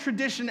honored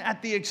tradition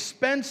at the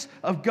expense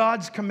of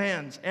God's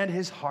commands and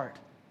his heart.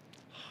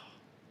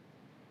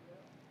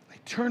 They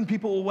turned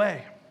people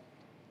away.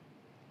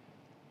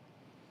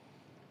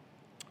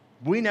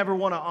 We never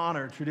want to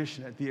honor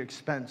tradition at the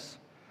expense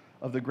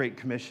of the Great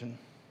Commission.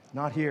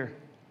 Not here.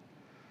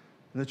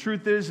 And the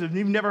truth is, if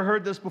you've never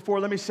heard this before,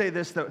 let me say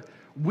this, that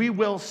we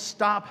will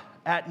stop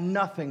at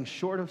nothing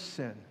short of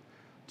sin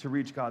to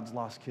reach God's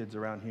lost kids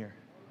around here.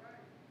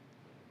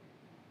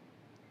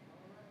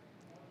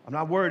 I'm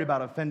not worried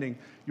about offending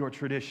your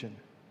tradition.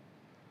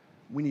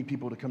 We need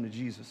people to come to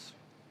Jesus.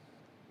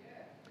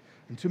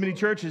 And too many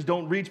churches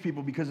don't reach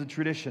people because of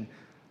tradition.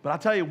 But I'll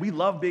tell you, we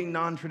love being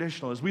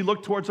non-traditional. As we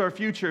look towards our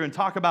future and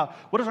talk about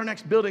what does our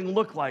next building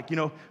look like? You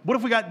know, what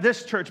if we got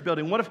this church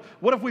building? What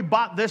if we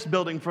bought this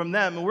building from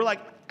them? And we're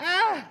like,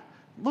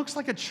 looks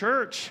like a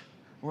church.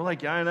 We're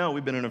like, yeah, I know.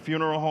 We've been in a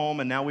funeral home,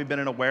 and now we've been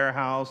in a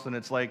warehouse, and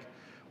it's like,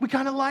 we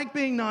kind of like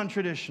being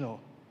non-traditional.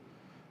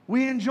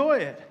 We enjoy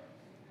it.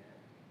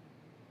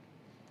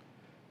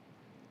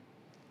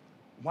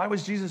 Why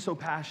was Jesus so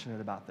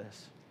passionate about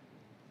this?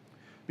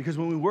 Because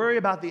when we worry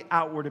about the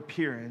outward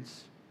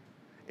appearance,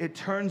 it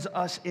turns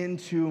us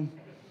into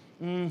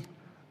a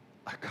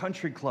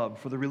country club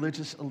for the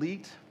religious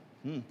elite,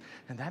 and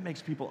that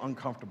makes people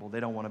uncomfortable. They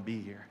don't want to be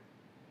here.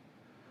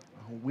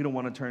 We don't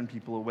want to turn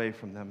people away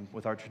from them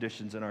with our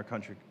traditions and our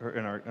country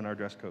or in our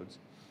dress codes.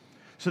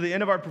 So the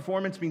end of our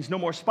performance means no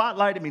more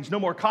spotlight, it means no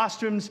more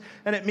costumes,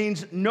 and it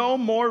means no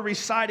more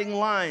reciting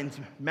lines.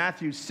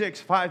 Matthew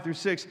 6, 5 through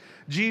 6,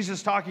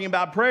 Jesus talking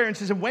about prayer and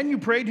says, and when you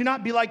pray, do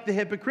not be like the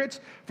hypocrites,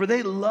 for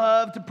they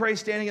love to pray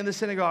standing in the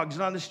synagogues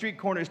and on the street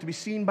corners to be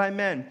seen by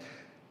men.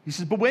 He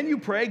says, but when you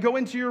pray, go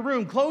into your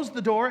room, close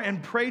the door,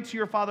 and pray to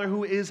your Father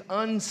who is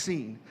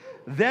unseen.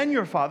 Then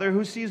your Father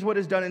who sees what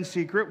is done in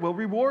secret will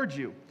reward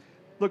you.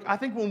 Look, I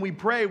think when we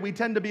pray, we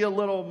tend to be a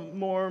little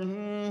more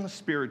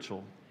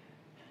spiritual,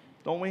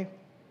 don't we?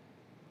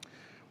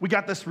 We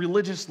got this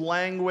religious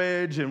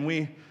language, and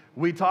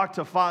we talk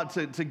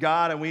to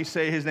God, and we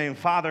say his name,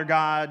 Father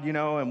God, you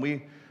know, and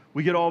we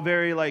get all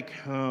very like,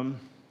 I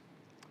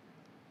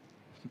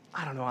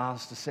don't know how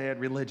else to say it,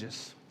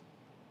 religious.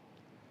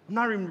 I'm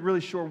not even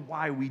really sure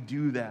why we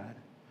do that.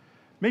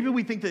 Maybe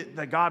we think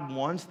that God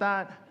wants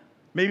that.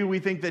 Maybe we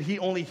think that he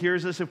only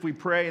hears us if we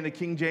pray in the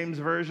King James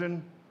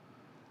Version.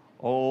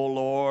 O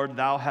Lord,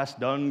 thou hast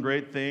done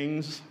great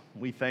things.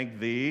 We thank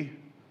thee,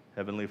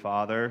 Heavenly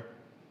Father.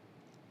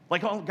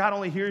 Like God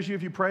only hears you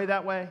if you pray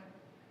that way?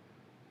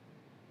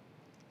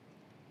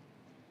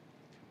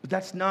 But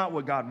that's not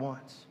what God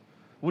wants.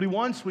 What he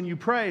wants when you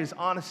pray is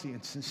honesty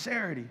and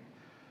sincerity.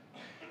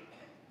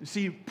 You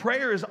see,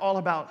 prayer is all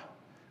about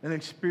an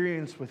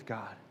experience with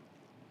God.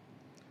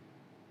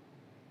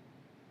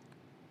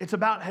 It's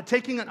about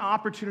taking an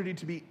opportunity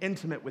to be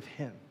intimate with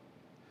Him.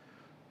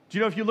 Do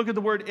you know if you look at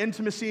the word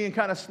intimacy and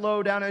kind of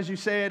slow down as you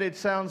say it, it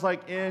sounds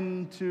like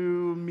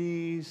into-me-see.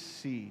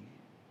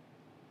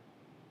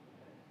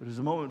 It is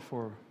a moment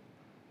for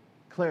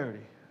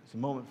clarity. It's a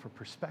moment for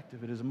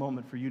perspective. It is a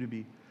moment for you to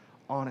be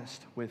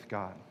honest with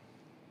God.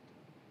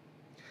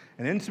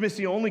 And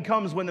intimacy only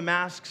comes when the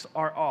masks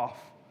are off.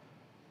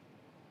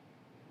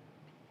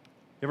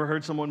 You ever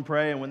heard someone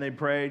pray, and when they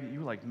prayed, you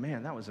were like,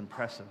 man, that was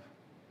impressive.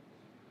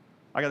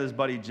 I got this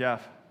buddy,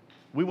 Jeff.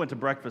 We went to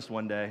breakfast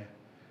one day,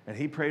 and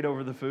he prayed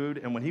over the food,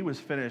 and when he was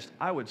finished,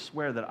 I would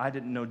swear that I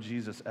didn't know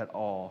Jesus at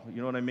all.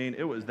 You know what I mean?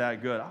 It was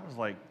that good. I was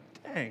like,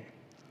 dang.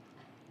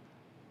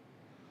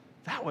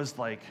 That was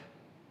like,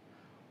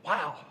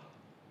 wow.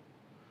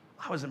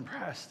 I was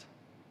impressed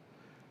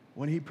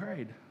when he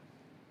prayed.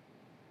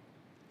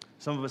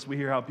 Some of us, we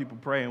hear how people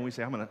pray, and we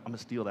say, I'm gonna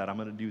steal that. I'm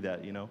going to do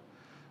that, you know?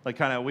 Like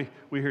kind of, we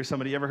hear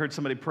somebody, you ever heard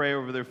somebody pray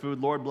over their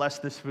food? Lord, bless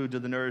this food to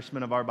the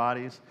nourishment of our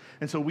bodies.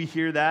 And so we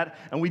hear that,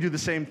 and we do the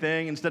same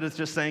thing. Instead of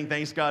just saying,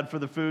 thanks God for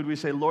the food, we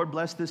say, Lord,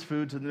 bless this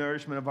food to the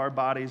nourishment of our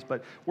bodies.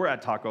 But we're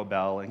at Taco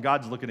Bell, and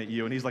God's looking at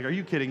you, and He's like, are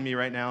you kidding me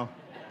right now?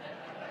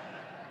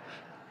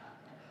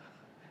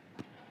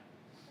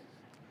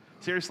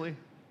 Seriously?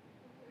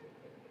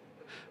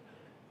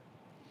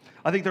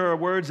 I think there are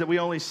words that we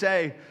only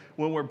say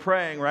when we're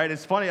praying, right?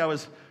 It's funny, I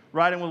was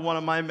riding with one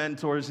of my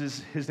mentors,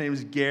 his name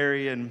is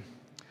Gary, and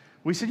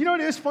we said, you know, it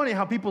is funny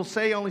how people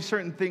say only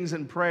certain things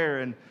in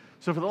prayer. And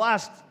so for the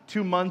last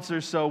 2 months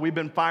or so, we've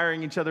been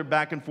firing each other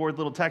back and forth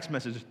little text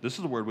messages. This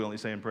is the word we only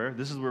say in prayer.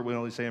 This is the word we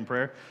only say in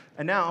prayer.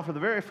 And now, for the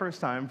very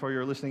first time, for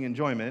your listening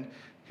enjoyment,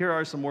 here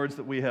are some words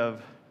that we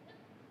have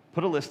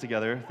put a list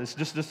together. This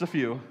is just a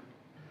few.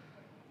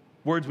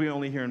 Words we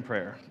only hear in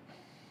prayer.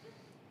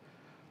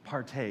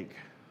 Partake.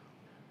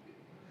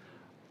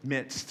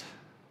 Midst.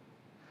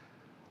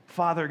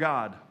 Father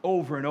God,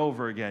 over and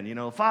over again, you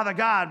know. Father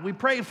God, we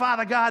pray,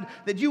 Father God,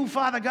 that you,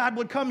 Father God,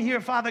 would come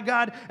here, Father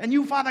God, and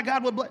you, Father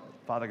God, would bless.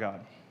 Father God.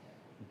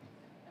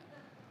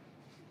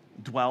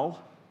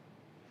 Dwell.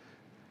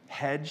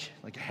 Hedge,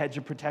 like a hedge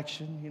of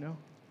protection, you know.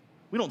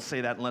 We don't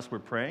say that unless we're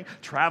praying.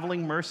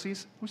 Traveling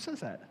mercies. Who says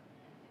that?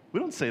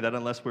 We don't say that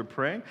unless we're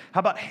praying.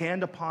 How about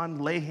hand upon,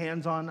 lay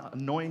hands on,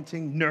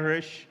 anointing,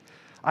 nourish.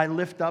 I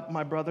lift up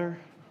my brother.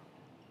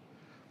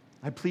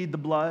 I plead the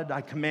blood. I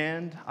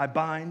command. I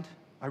bind.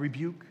 I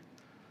rebuke.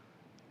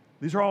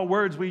 These are all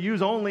words we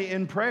use only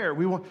in prayer.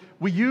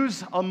 We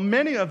use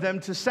many of them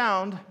to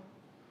sound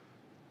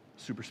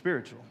super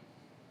spiritual.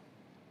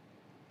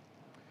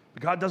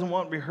 But God doesn't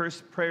want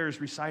rehearsed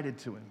prayers recited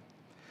to Him.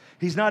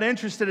 He's not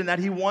interested in that.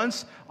 He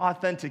wants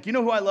authentic. You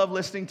know who I love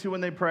listening to when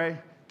they pray?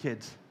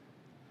 Kids.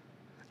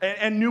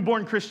 And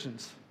newborn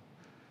Christians.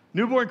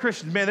 Newborn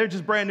Christians, man, they're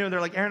just brand new, and they're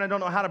like, Aaron, I don't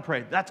know how to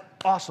pray. That's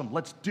awesome.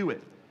 Let's do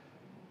it.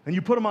 And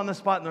you put them on the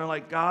spot, and they're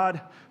like, God,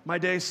 my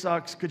day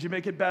sucks. Could you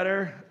make it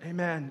better?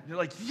 Amen. You're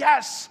like,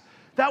 yes,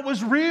 that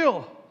was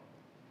real.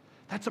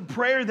 That's a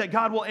prayer that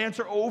God will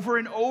answer over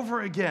and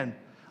over again.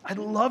 I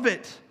love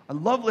it. I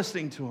love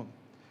listening to them.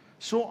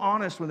 So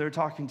honest when they're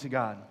talking to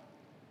God.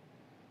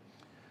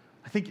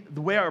 I think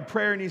the way our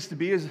prayer needs to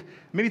be is,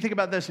 maybe think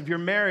about this. If you're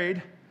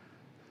married,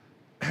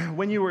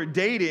 when you were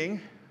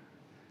dating,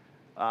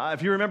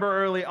 if you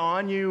remember early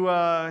on, you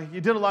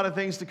did a lot of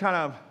things to kind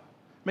of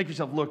make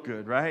yourself look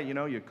good, right? You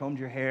know, you combed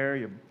your hair,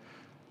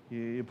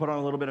 you put on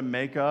a little bit of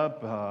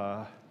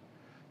makeup,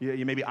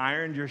 you maybe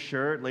ironed your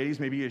shirt. Ladies,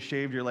 maybe you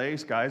shaved your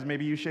legs. Guys,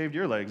 maybe you shaved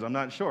your legs. I'm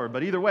not sure.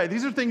 But either way,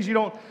 these are things you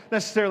don't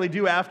necessarily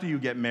do after you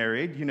get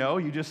married. You know,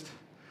 you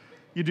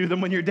do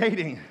them when you're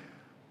dating.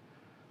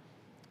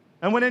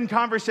 And when in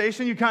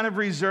conversation, you kind of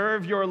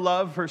reserve your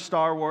love for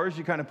Star Wars.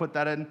 You kind of put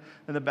that in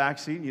the back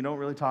seat, and you don't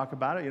really talk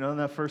about it, you know, in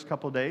the first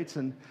couple dates.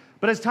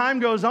 But as time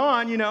goes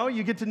on, you know,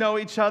 you get to know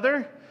each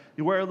other.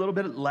 You wear a little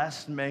bit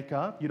less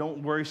makeup. You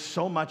don't worry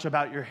so much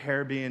about your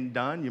hair being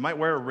done. You might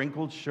wear a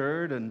wrinkled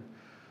shirt, and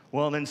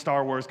then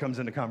Star Wars comes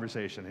into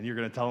conversation, and you're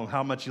going to tell them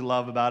how much you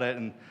love about it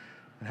and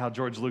how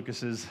George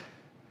Lucas is,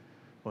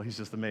 well, he's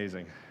just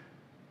amazing.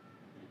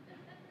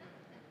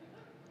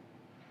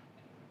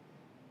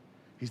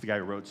 He's the guy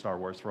who wrote Star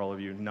Wars, for all of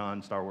you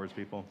non-Star Wars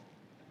people.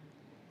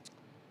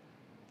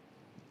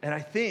 And I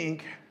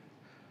think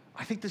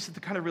this is the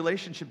kind of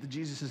relationship that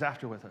Jesus is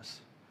after with us.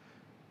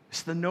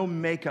 It's the no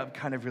makeup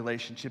kind of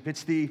relationship.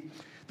 It's the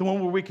one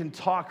where we can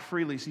talk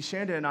freely. See,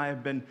 Shanda and I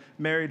have been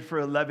married for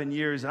 11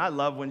 years, and I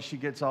love when she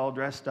gets all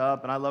dressed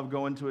up, and I love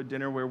going to a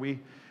dinner where we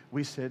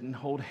sit and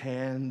hold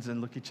hands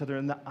and look each other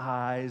in the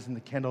eyes, and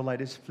the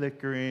candlelight is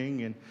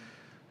flickering, and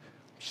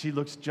she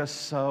looks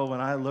just so,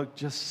 and I look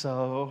just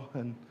so,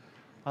 and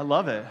I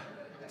love it.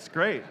 It's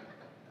great.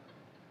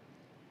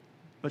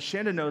 But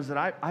Shanda knows that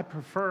I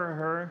prefer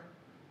her,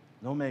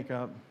 no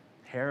makeup,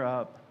 hair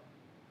up,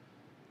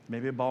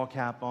 maybe a ball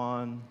cap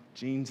on,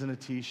 jeans and a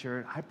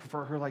t-shirt. I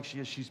prefer her like she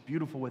is. She's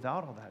beautiful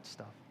without all that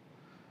stuff.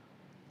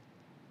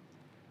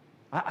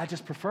 I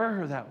just prefer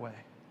her that way.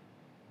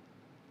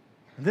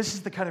 And this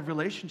is the kind of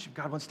relationship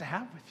God wants to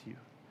have with you.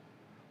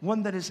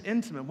 One that is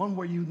intimate, one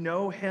where you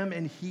know him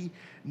and he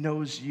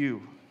knows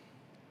you.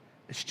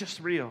 It's just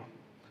real.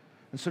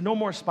 And so no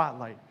more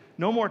spotlight,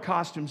 no more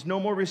costumes, no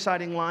more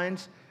reciting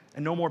lines,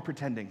 and no more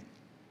pretending.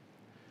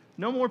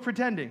 No more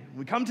pretending. When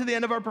we come to the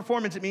end of our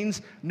performance, it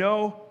means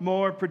no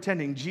more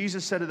pretending.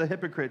 Jesus said to the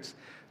hypocrites,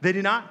 they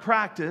do not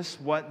practice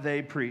what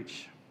they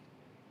preach.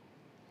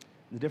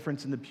 The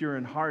difference in the pure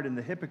in heart and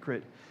the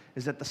hypocrite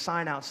is that the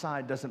sign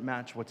outside doesn't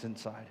match what's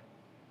inside.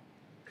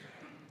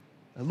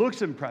 It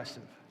looks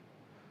impressive,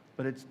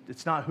 but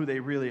it's not who they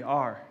really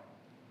are.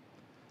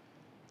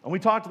 And we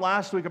talked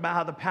last week about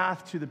how the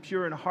path to the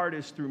pure in heart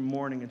is through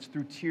mourning. It's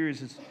through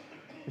tears.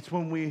 It's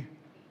when we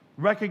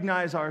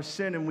recognize our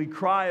sin and we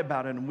cry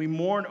about it and we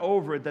mourn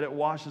over it that it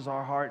washes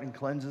our heart and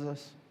cleanses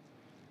us.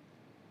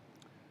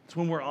 It's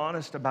when we're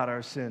honest about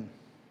our sin.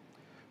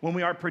 When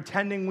we aren't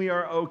pretending we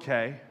are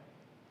okay.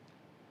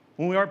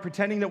 When we aren't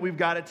pretending that we've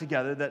got it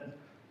together,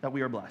 that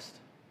we are blessed.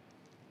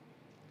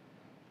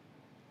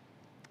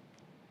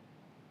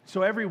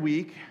 So every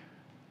week,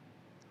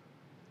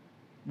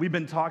 we've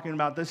been talking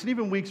about this, and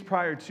even weeks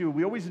prior to,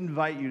 we always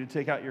invite you to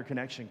take out your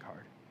connection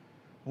card.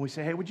 And we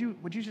say, hey, would you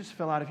just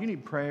fill out, if you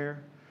need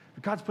prayer,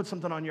 if God's put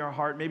something on your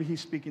heart, maybe he's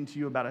speaking to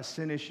you about a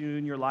sin issue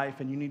in your life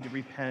and you need to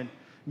repent,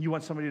 and you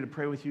want somebody to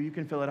pray with you, you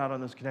can fill it out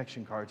on those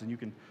connection cards, and you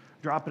can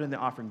drop it in the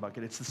offering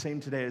bucket. It's the same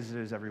today as it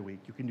is every week.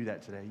 You can do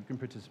that today. You can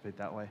participate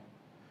that way.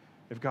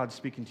 If God's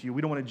speaking to you,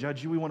 we don't want to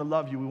judge you. We want to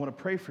love you. We want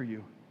to pray for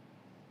you.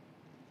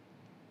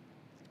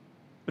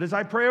 But as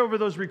I pray over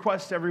those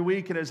requests every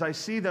week and as I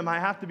see them, I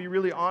have to be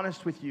really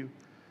honest with you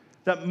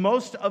that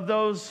most of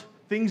those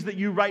things that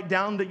you write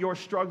down that you're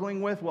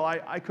struggling with, well,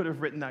 I could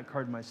have written that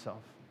card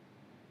myself.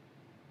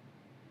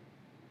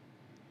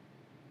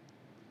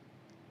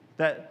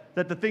 That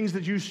the things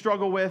that you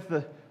struggle with,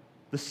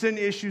 the sin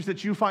issues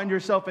that you find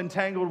yourself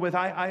entangled with,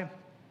 if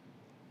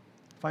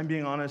I'm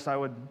being honest, I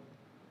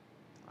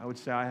would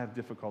say I have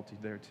difficulty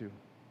there too.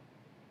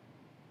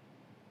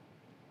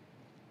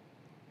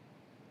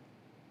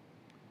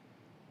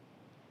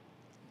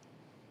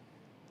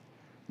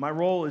 My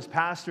role as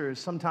pastor is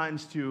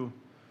sometimes to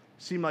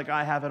seem like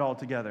I have it all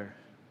together.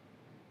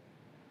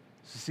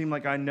 To seem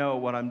like I know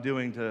what I'm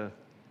doing to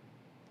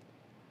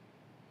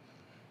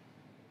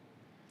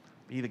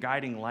be the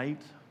guiding light.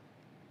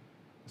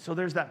 So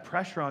there's that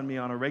pressure on me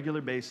on a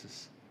regular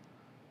basis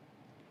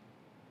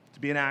to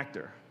be an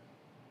actor,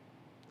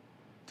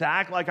 to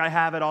act like I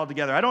have it all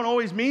together. I don't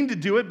always mean to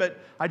do it, but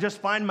I just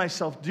find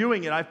myself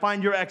doing it. I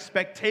find your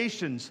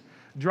expectations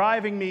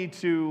driving me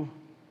to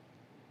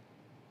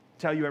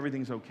tell you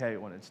everything's okay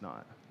when it's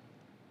not.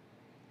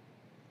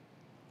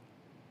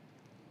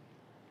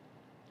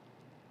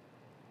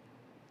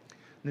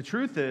 And the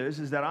truth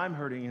is that I'm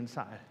hurting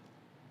inside.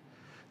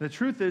 The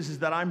truth is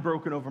that I'm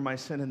broken over my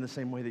sin in the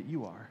same way that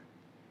you are.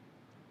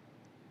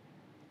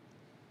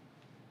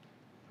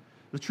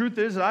 The truth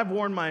is that I've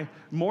worn my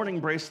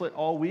mourning bracelet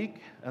all week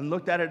and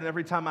looked at it, and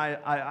every time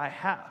I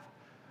have,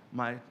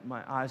 my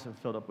eyes have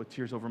filled up with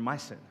tears over my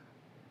sin.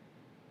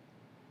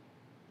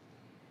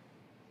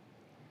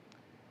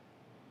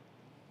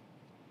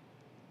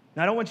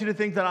 Now, I don't want you to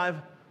think that I've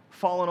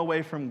fallen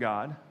away from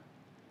God,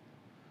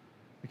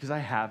 because I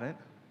haven't.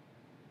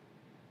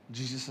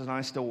 Jesus and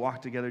I still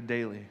walk together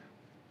daily,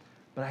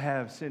 but I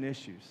have sin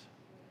issues,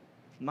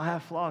 and I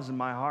have flaws in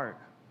my heart.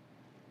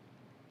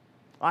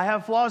 I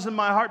have flaws in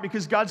my heart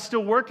because God's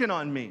still working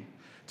on me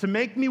to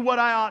make me what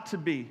I ought to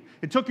be.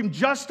 It took him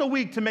just a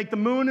week to make the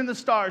moon and the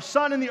stars,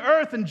 sun and the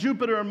earth and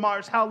Jupiter and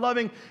Mars. How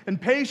loving and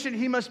patient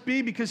he must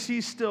be, because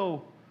he's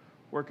still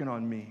working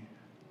on me.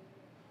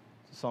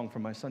 It's a song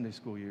from my Sunday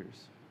school years.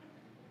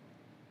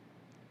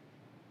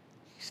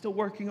 He's still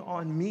working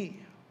on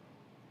me.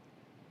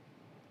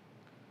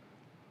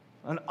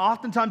 And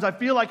oftentimes I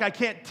feel like I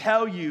can't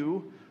tell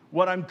you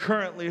what I'm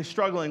currently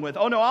struggling with.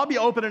 Oh no, I'll be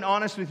open and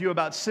honest with you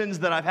about sins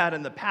that I've had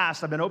in the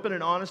past. I've been open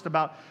and honest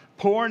about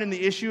porn and the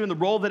issue and the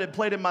role that it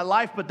played in my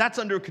life, but that's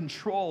under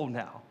control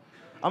now.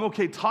 I'm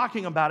okay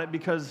talking about it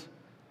because,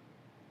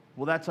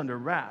 well, that's under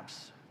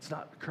wraps. It's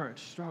not a current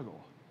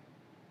struggle.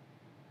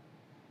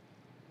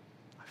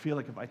 I feel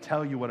like if I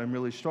tell you what I'm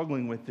really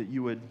struggling with, that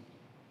you would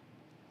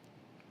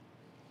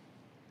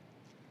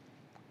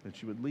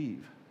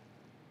leave.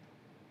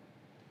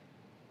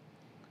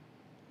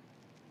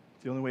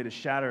 The only way to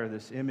shatter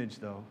this image,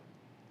 though,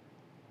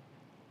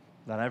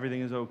 that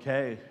everything is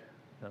okay,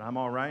 that I'm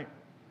all right,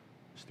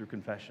 is through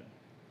confession.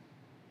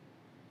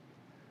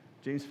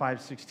 James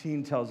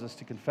 5:16 tells us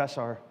to confess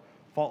our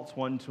faults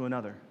one to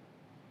another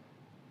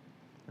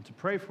and to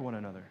pray for one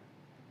another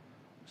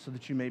so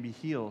that you may be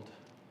healed.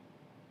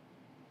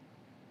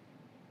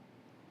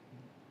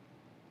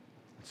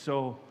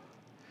 So,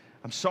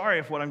 I'm sorry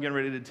if what I'm getting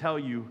ready to tell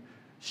you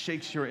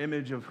shakes your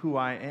image of who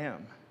I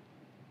am.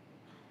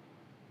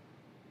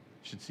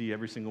 You should see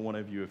every single one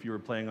of you. If you were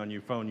playing on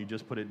your phone, you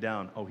just put it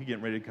down. Oh, he's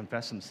getting ready to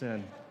confess some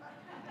sin.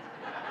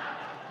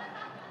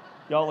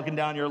 Y'all looking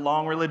down your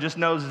long religious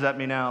noses at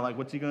me now, like,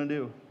 what's he going to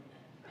do?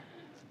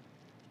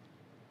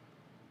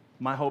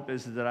 my hope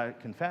is that I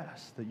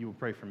confess, that you will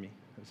pray for me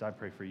as I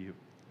pray for you.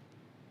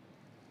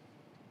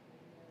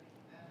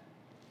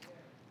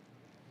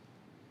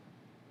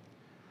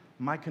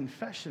 My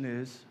confession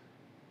is,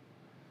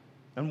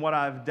 and what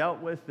I've dealt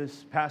with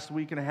this past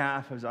week and a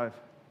half as I've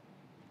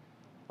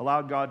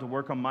allowed God to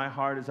work on my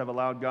heart, as I've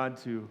allowed God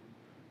to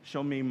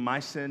show me my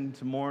sin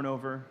to mourn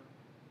over,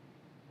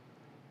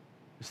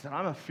 is that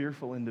I'm a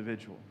fearful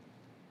individual.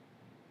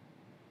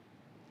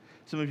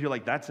 Some of you are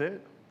like, that's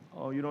it?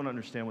 Oh, you don't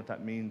understand what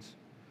that means.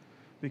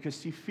 Because,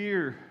 see,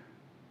 fear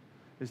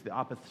is the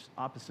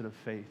opposite of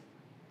faith.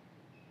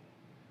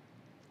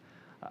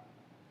 I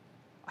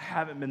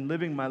haven't been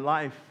living my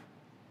life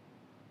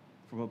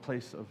from a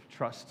place of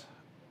trust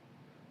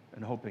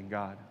and hope in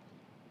God.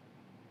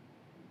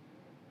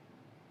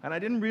 And I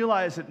didn't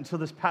realize it until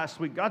this past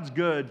week. God's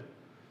good. You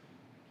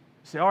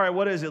say, all right,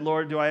 what is it,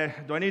 Lord? Do I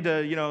need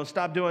to,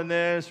 stop doing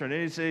this? Or do I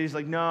need to say, he's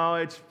like, no,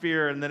 it's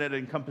fear, and then it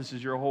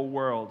encompasses your whole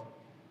world.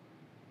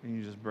 And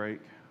you just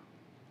break.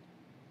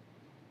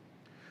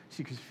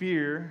 See, because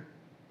fear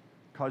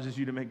causes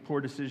you to make poor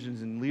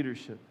decisions in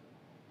leadership,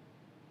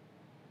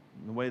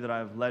 in the way that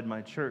I've led my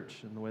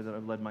church, and the way that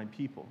I've led my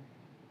people.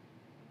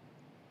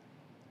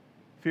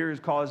 Fear has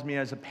caused me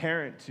as a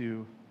parent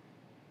to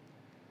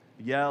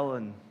yell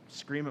and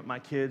scream at my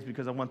kids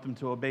because I want them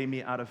to obey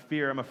me out of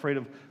fear. I'm afraid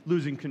of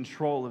losing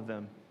control of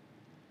them.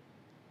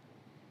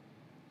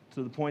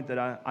 To the point that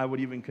I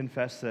would even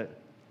confess that,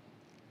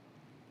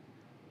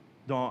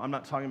 I'm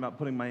not talking about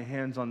putting my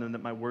hands on them,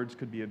 that my words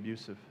could be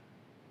abusive.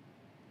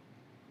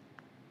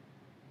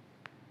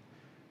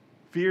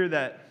 Fear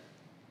that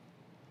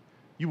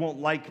you won't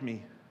like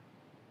me.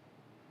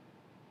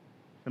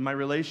 And my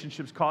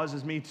relationships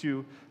causes me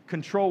to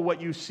control what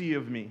you see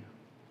of me.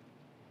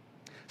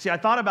 See, I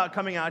thought about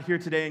coming out here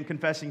today and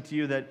confessing to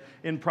you that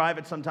in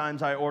private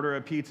sometimes I order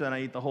a pizza and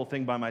I eat the whole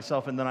thing by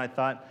myself, and then I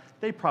thought,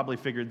 they probably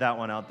figured that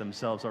one out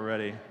themselves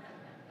already.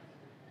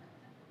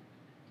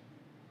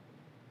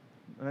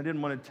 And I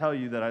didn't want to tell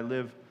you that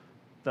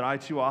I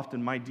too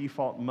often, my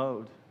default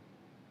mode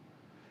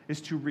is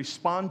to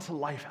respond to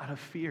life out of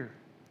fear.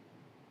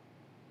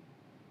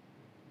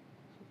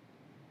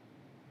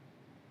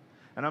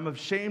 And I'm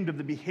ashamed of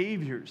the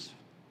behaviors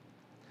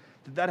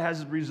that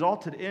has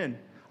resulted in.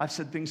 I've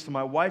said things to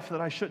my wife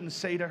that I shouldn't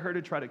say to her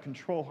to try to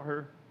control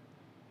her.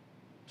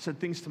 I've said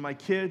things to my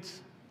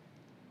kids.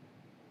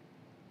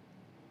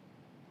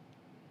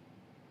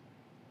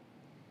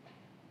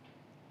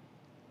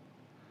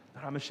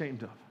 That I'm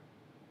ashamed of.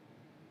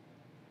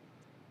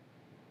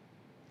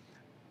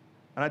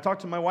 And I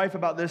talked to my wife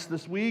about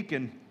this week,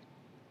 and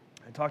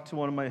I talked to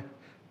one of my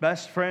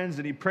best friends,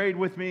 and he prayed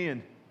with me,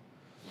 and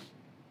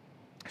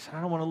I said,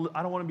 I don't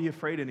want to be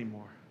afraid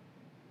anymore.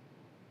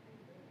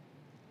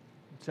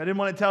 So I didn't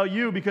want to tell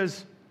you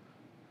because,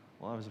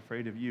 I was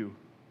afraid of you.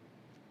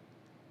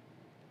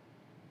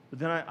 But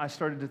then I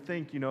started to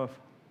think, if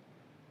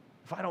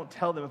I don't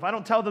tell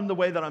them the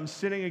way that I'm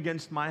sinning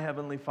against my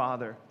Heavenly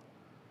Father,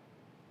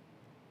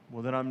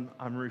 well, then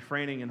I'm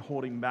refraining and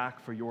holding back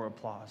for your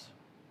applause.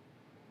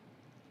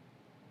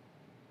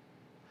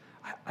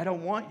 I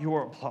don't want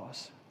your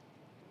applause.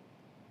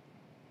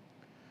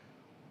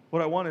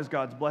 What I want is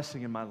God's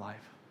blessing in my life.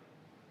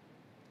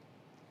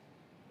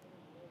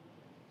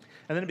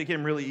 And then it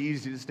became really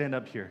easy to stand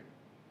up here.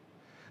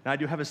 Now, I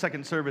do have a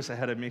second service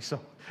ahead of me,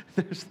 so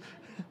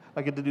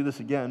I get to do this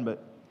again,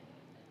 but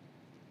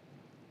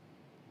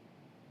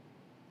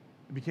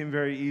it became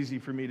very easy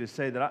for me to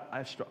say that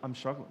I'm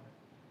struggling,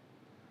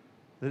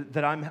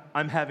 that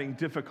I'm having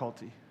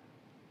difficulty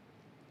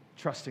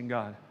trusting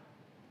God.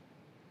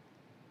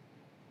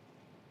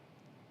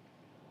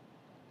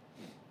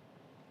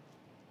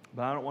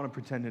 But I don't want to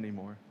pretend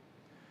anymore,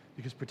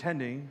 because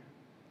pretending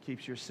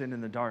keeps your sin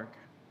in the dark.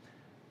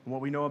 And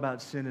what we know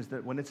about sin is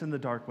that when it's in the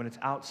dark, when it's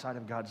outside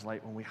of God's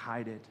light, when we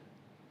hide it,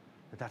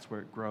 that's where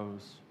it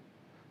grows.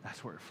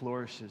 That's where it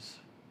flourishes.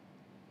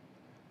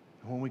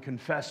 And when we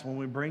confess, when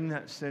we bring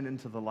that sin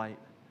into the light,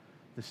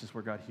 this is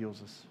where God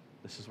heals us.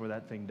 This is where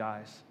that thing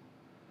dies.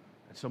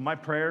 And so my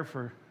prayer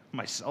for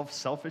myself,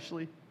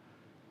 selfishly,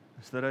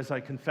 is that as I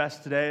confess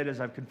today, and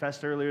as I've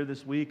confessed earlier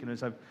this week, and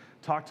as I've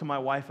talked to my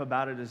wife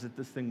about it, is that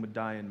this thing would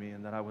die in me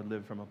and that I would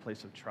live from a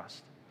place of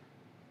trust.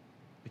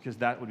 Because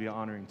that would be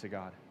honoring to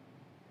God.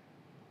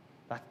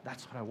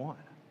 That's what I want.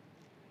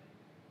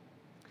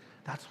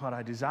 That's what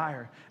I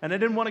desire. And I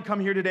didn't want to come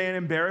here today and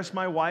embarrass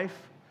my wife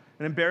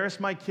and embarrass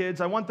my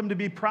kids. I want them to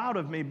be proud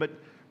of me, but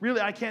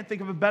really I can't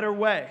think of a better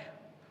way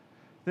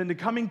than to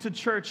coming to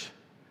church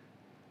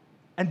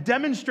and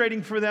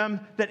demonstrating for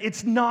them that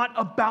it's not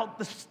about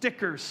the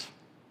stickers.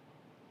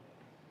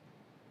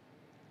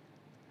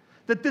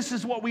 That this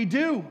is what we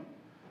do.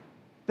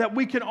 That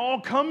we can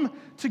all come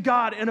to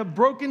God in a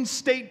broken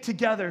state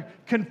together,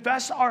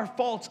 confess our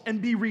faults,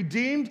 and be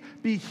redeemed,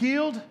 be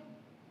healed,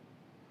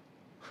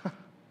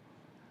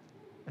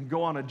 and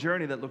go on a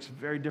journey that looks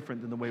very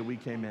different than the way we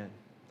came in.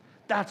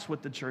 That's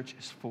what the church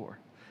is for.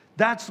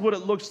 That's what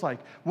it looks like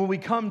when we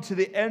come to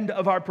the end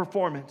of our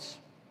performance.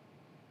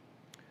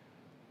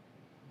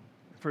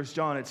 1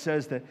 John, it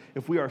says that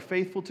if we are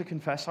faithful to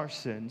confess our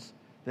sins,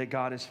 that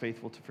God is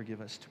faithful to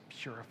forgive us, to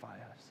purify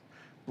us.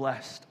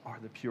 Blessed are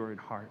the pure in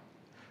heart.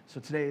 So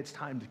today it's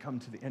time to come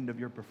to the end of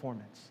your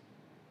performance.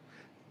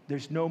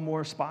 There's no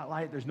more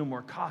spotlight, there's no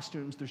more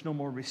costumes, there's no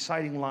more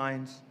reciting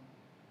lines,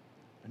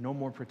 and no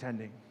more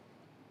pretending.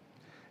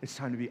 It's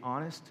time to be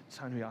honest, it's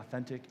time to be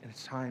authentic, and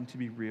it's time to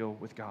be real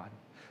with God.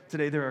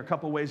 Today there are a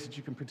couple ways that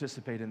you can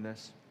participate in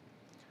this.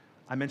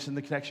 I mentioned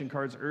the connection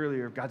cards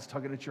earlier. If God's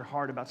tugging at your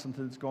heart about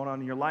something that's going on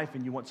in your life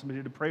and you want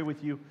somebody to pray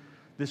with you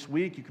this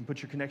week, you can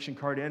put your connection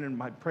card in, and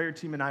my prayer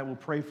team and I will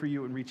pray for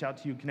you and reach out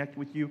to you, connect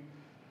with you.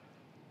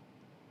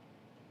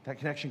 That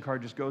connection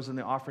card just goes in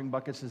the offering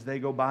buckets as they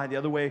go by. The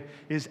other way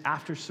is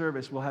after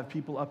service, we'll have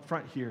people up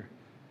front here.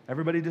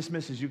 Everybody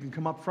dismisses. You can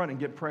come up front and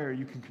get prayer.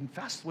 You can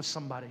confess with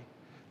somebody,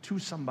 to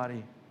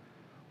somebody,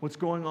 what's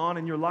going on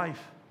in your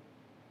life.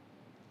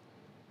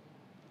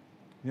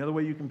 The other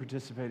way you can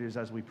participate is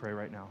as we pray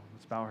right now.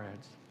 Let's bow our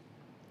heads.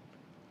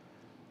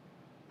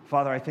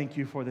 Father, I thank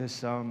you for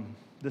this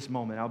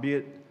moment,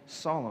 albeit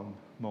solemn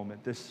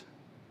moment, this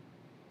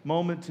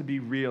moment to be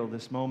real,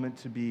 this moment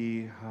to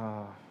be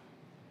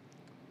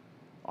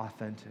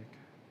authentic.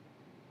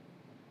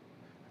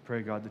 I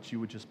pray, God, that you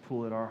would just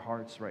pull at our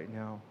hearts right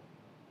now.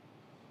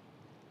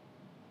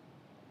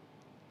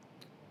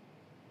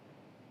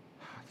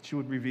 That you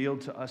would reveal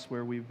to us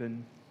where we've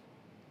been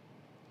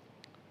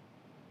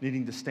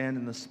needing to stand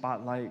in the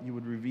spotlight. You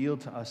would reveal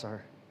to us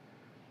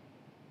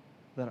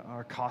that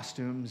our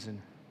costumes and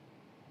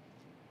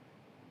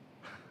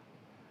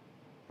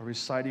our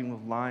reciting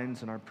with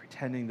lines and our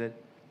pretending that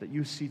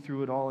you see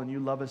through it all and you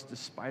love us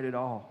despite it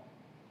all.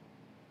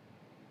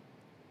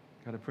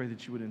 God, I pray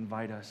that you would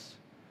invite us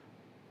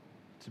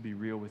to be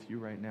real with you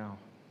right now.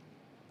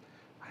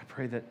 I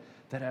pray that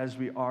as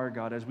we are,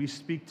 God, as we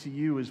speak to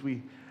you, as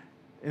we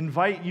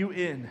invite you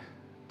in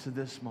to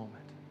this moment,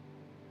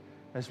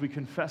 as we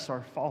confess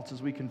our faults,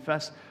 as we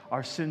confess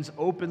our sins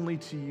openly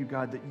to you,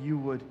 God, that you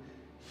would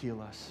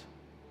heal us.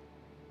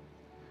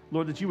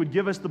 Lord, that you would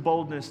give us the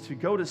boldness to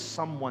go to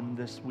someone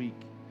this week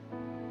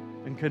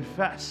and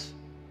confess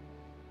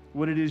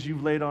what it is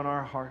you've laid on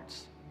our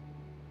hearts.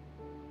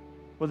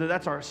 Whether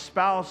that's our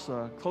spouse,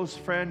 a close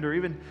friend, or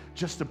even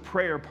just a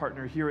prayer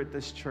partner here at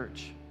this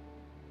church.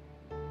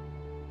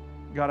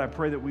 God, I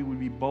pray that we would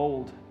be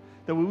bold,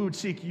 that we would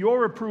seek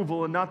your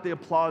approval and not the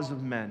applause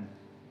of men.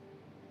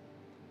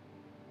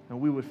 And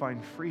we would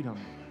find freedom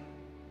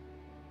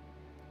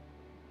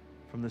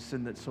from the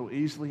sin that so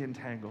easily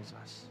entangles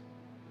us.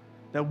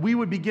 That we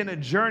would begin a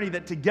journey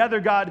that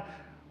together, God,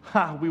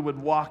 we would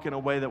walk in a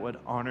way that would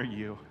honor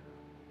you.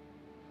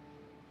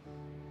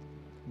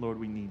 Lord,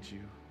 we need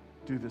you.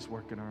 Do this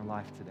work in our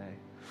life today.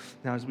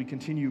 Now, as we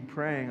continue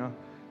praying,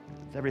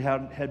 with every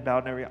head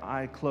bowed and every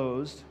eye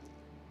closed,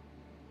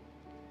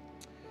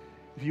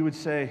 if you would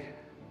say,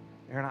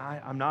 Aaron,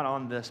 I'm not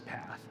on this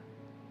path.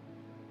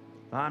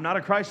 I'm not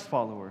a Christ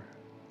follower.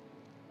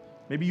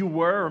 Maybe you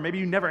were, or maybe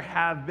you never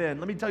have been.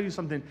 Let me tell you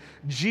something.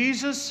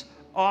 Jesus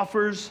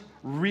offers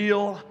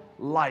real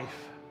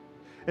life.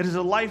 It is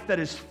a life that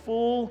is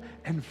full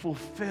and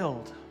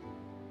fulfilled.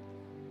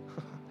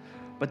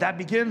 But that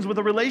begins with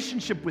a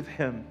relationship with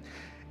him.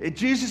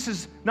 Jesus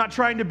is not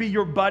trying to be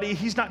your buddy.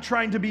 He's not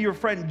trying to be your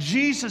friend.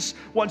 Jesus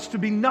wants to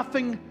be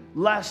nothing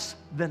less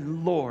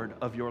than Lord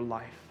of your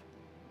life.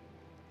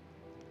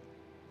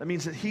 That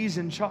means that he's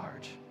in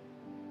charge.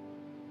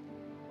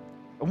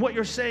 And what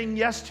you're saying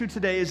yes to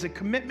today is a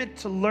commitment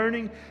to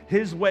learning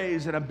his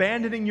ways and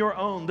abandoning your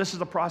own. This is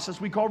a process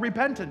we call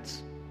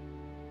repentance.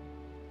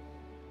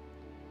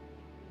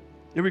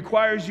 It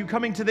requires you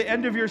coming to the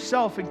end of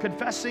yourself and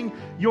confessing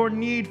your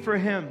need for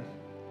him.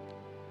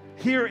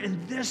 Here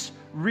in this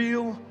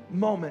real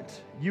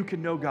moment, you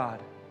can know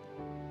God.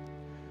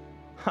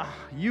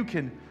 You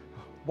can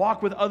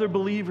walk with other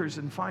believers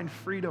and find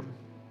freedom.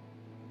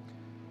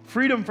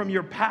 Freedom from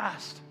your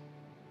past.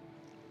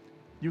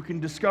 You can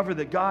discover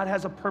that God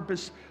has a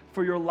purpose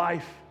for your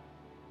life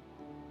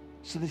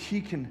so that he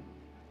can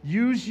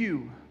use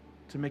you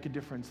to make a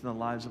difference in the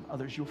lives of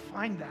others. You'll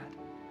find that.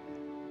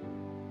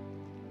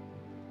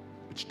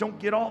 But you don't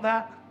get all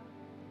that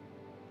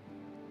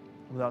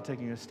without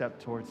taking a step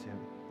towards him.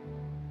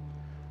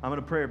 I'm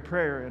going to pray a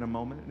prayer in a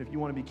moment, and if you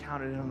want to be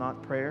counted in on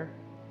that prayer,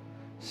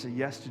 say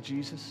yes to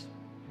Jesus,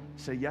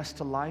 say yes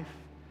to life,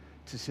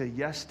 to say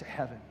yes to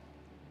heaven.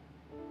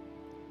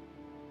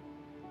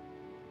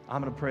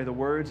 I'm going to pray the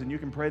words, and you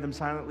can pray them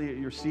silently at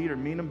your seat or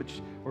mean them,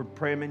 or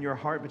pray them in your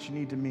heart, but you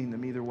need to mean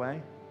them either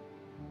way.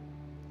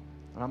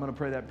 And I'm going to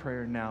pray that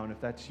prayer now, and if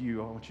that's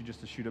you, I want you just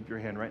to shoot up your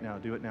hand right now.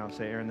 Do it now.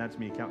 Say, Aaron, that's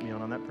me. Count me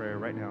on that prayer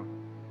right now.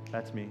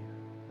 That's me.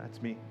 That's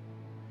me.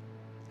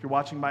 If you're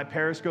watching by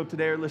Periscope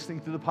today or listening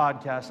through the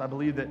podcast, I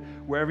believe that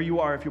wherever you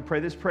are, if you'll pray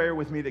this prayer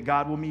with me, that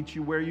God will meet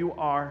you where you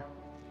are,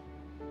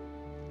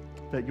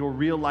 that your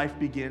real life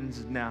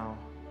begins now.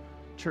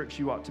 Church,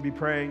 you ought to be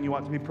praying. You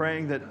ought to be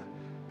praying that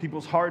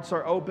people's hearts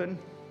are open,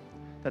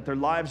 that their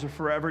lives are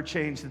forever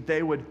changed, that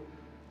they would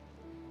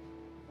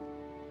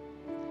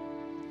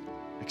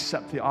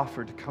accept the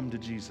offer to come to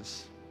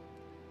Jesus.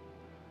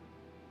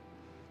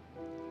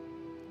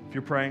 If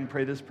you're praying,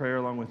 pray this prayer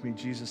along with me.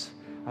 Jesus,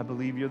 I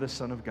believe you're the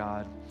Son of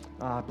God.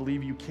 I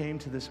believe you came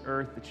to this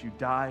earth, that you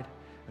died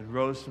and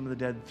rose from the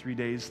dead 3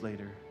 days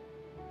later.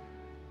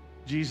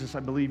 Jesus, I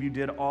believe you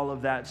did all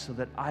of that so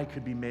that I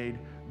could be made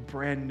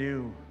brand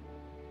new.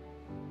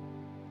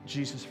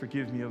 Jesus,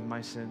 forgive me of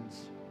my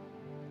sins.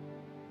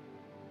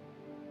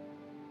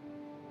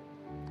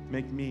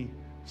 Make me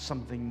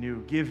something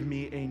new. Give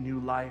me a new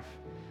life.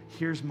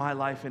 Here's my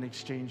life in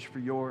exchange for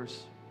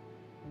yours.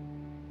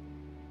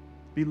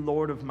 Be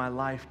Lord of my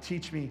life.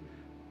 Teach me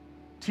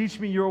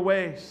your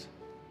ways.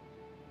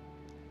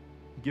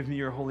 Give me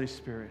your Holy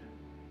Spirit,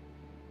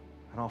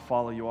 and I'll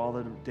follow you all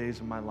the days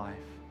of my life.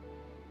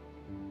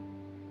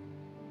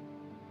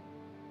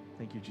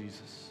 Thank you,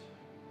 Jesus.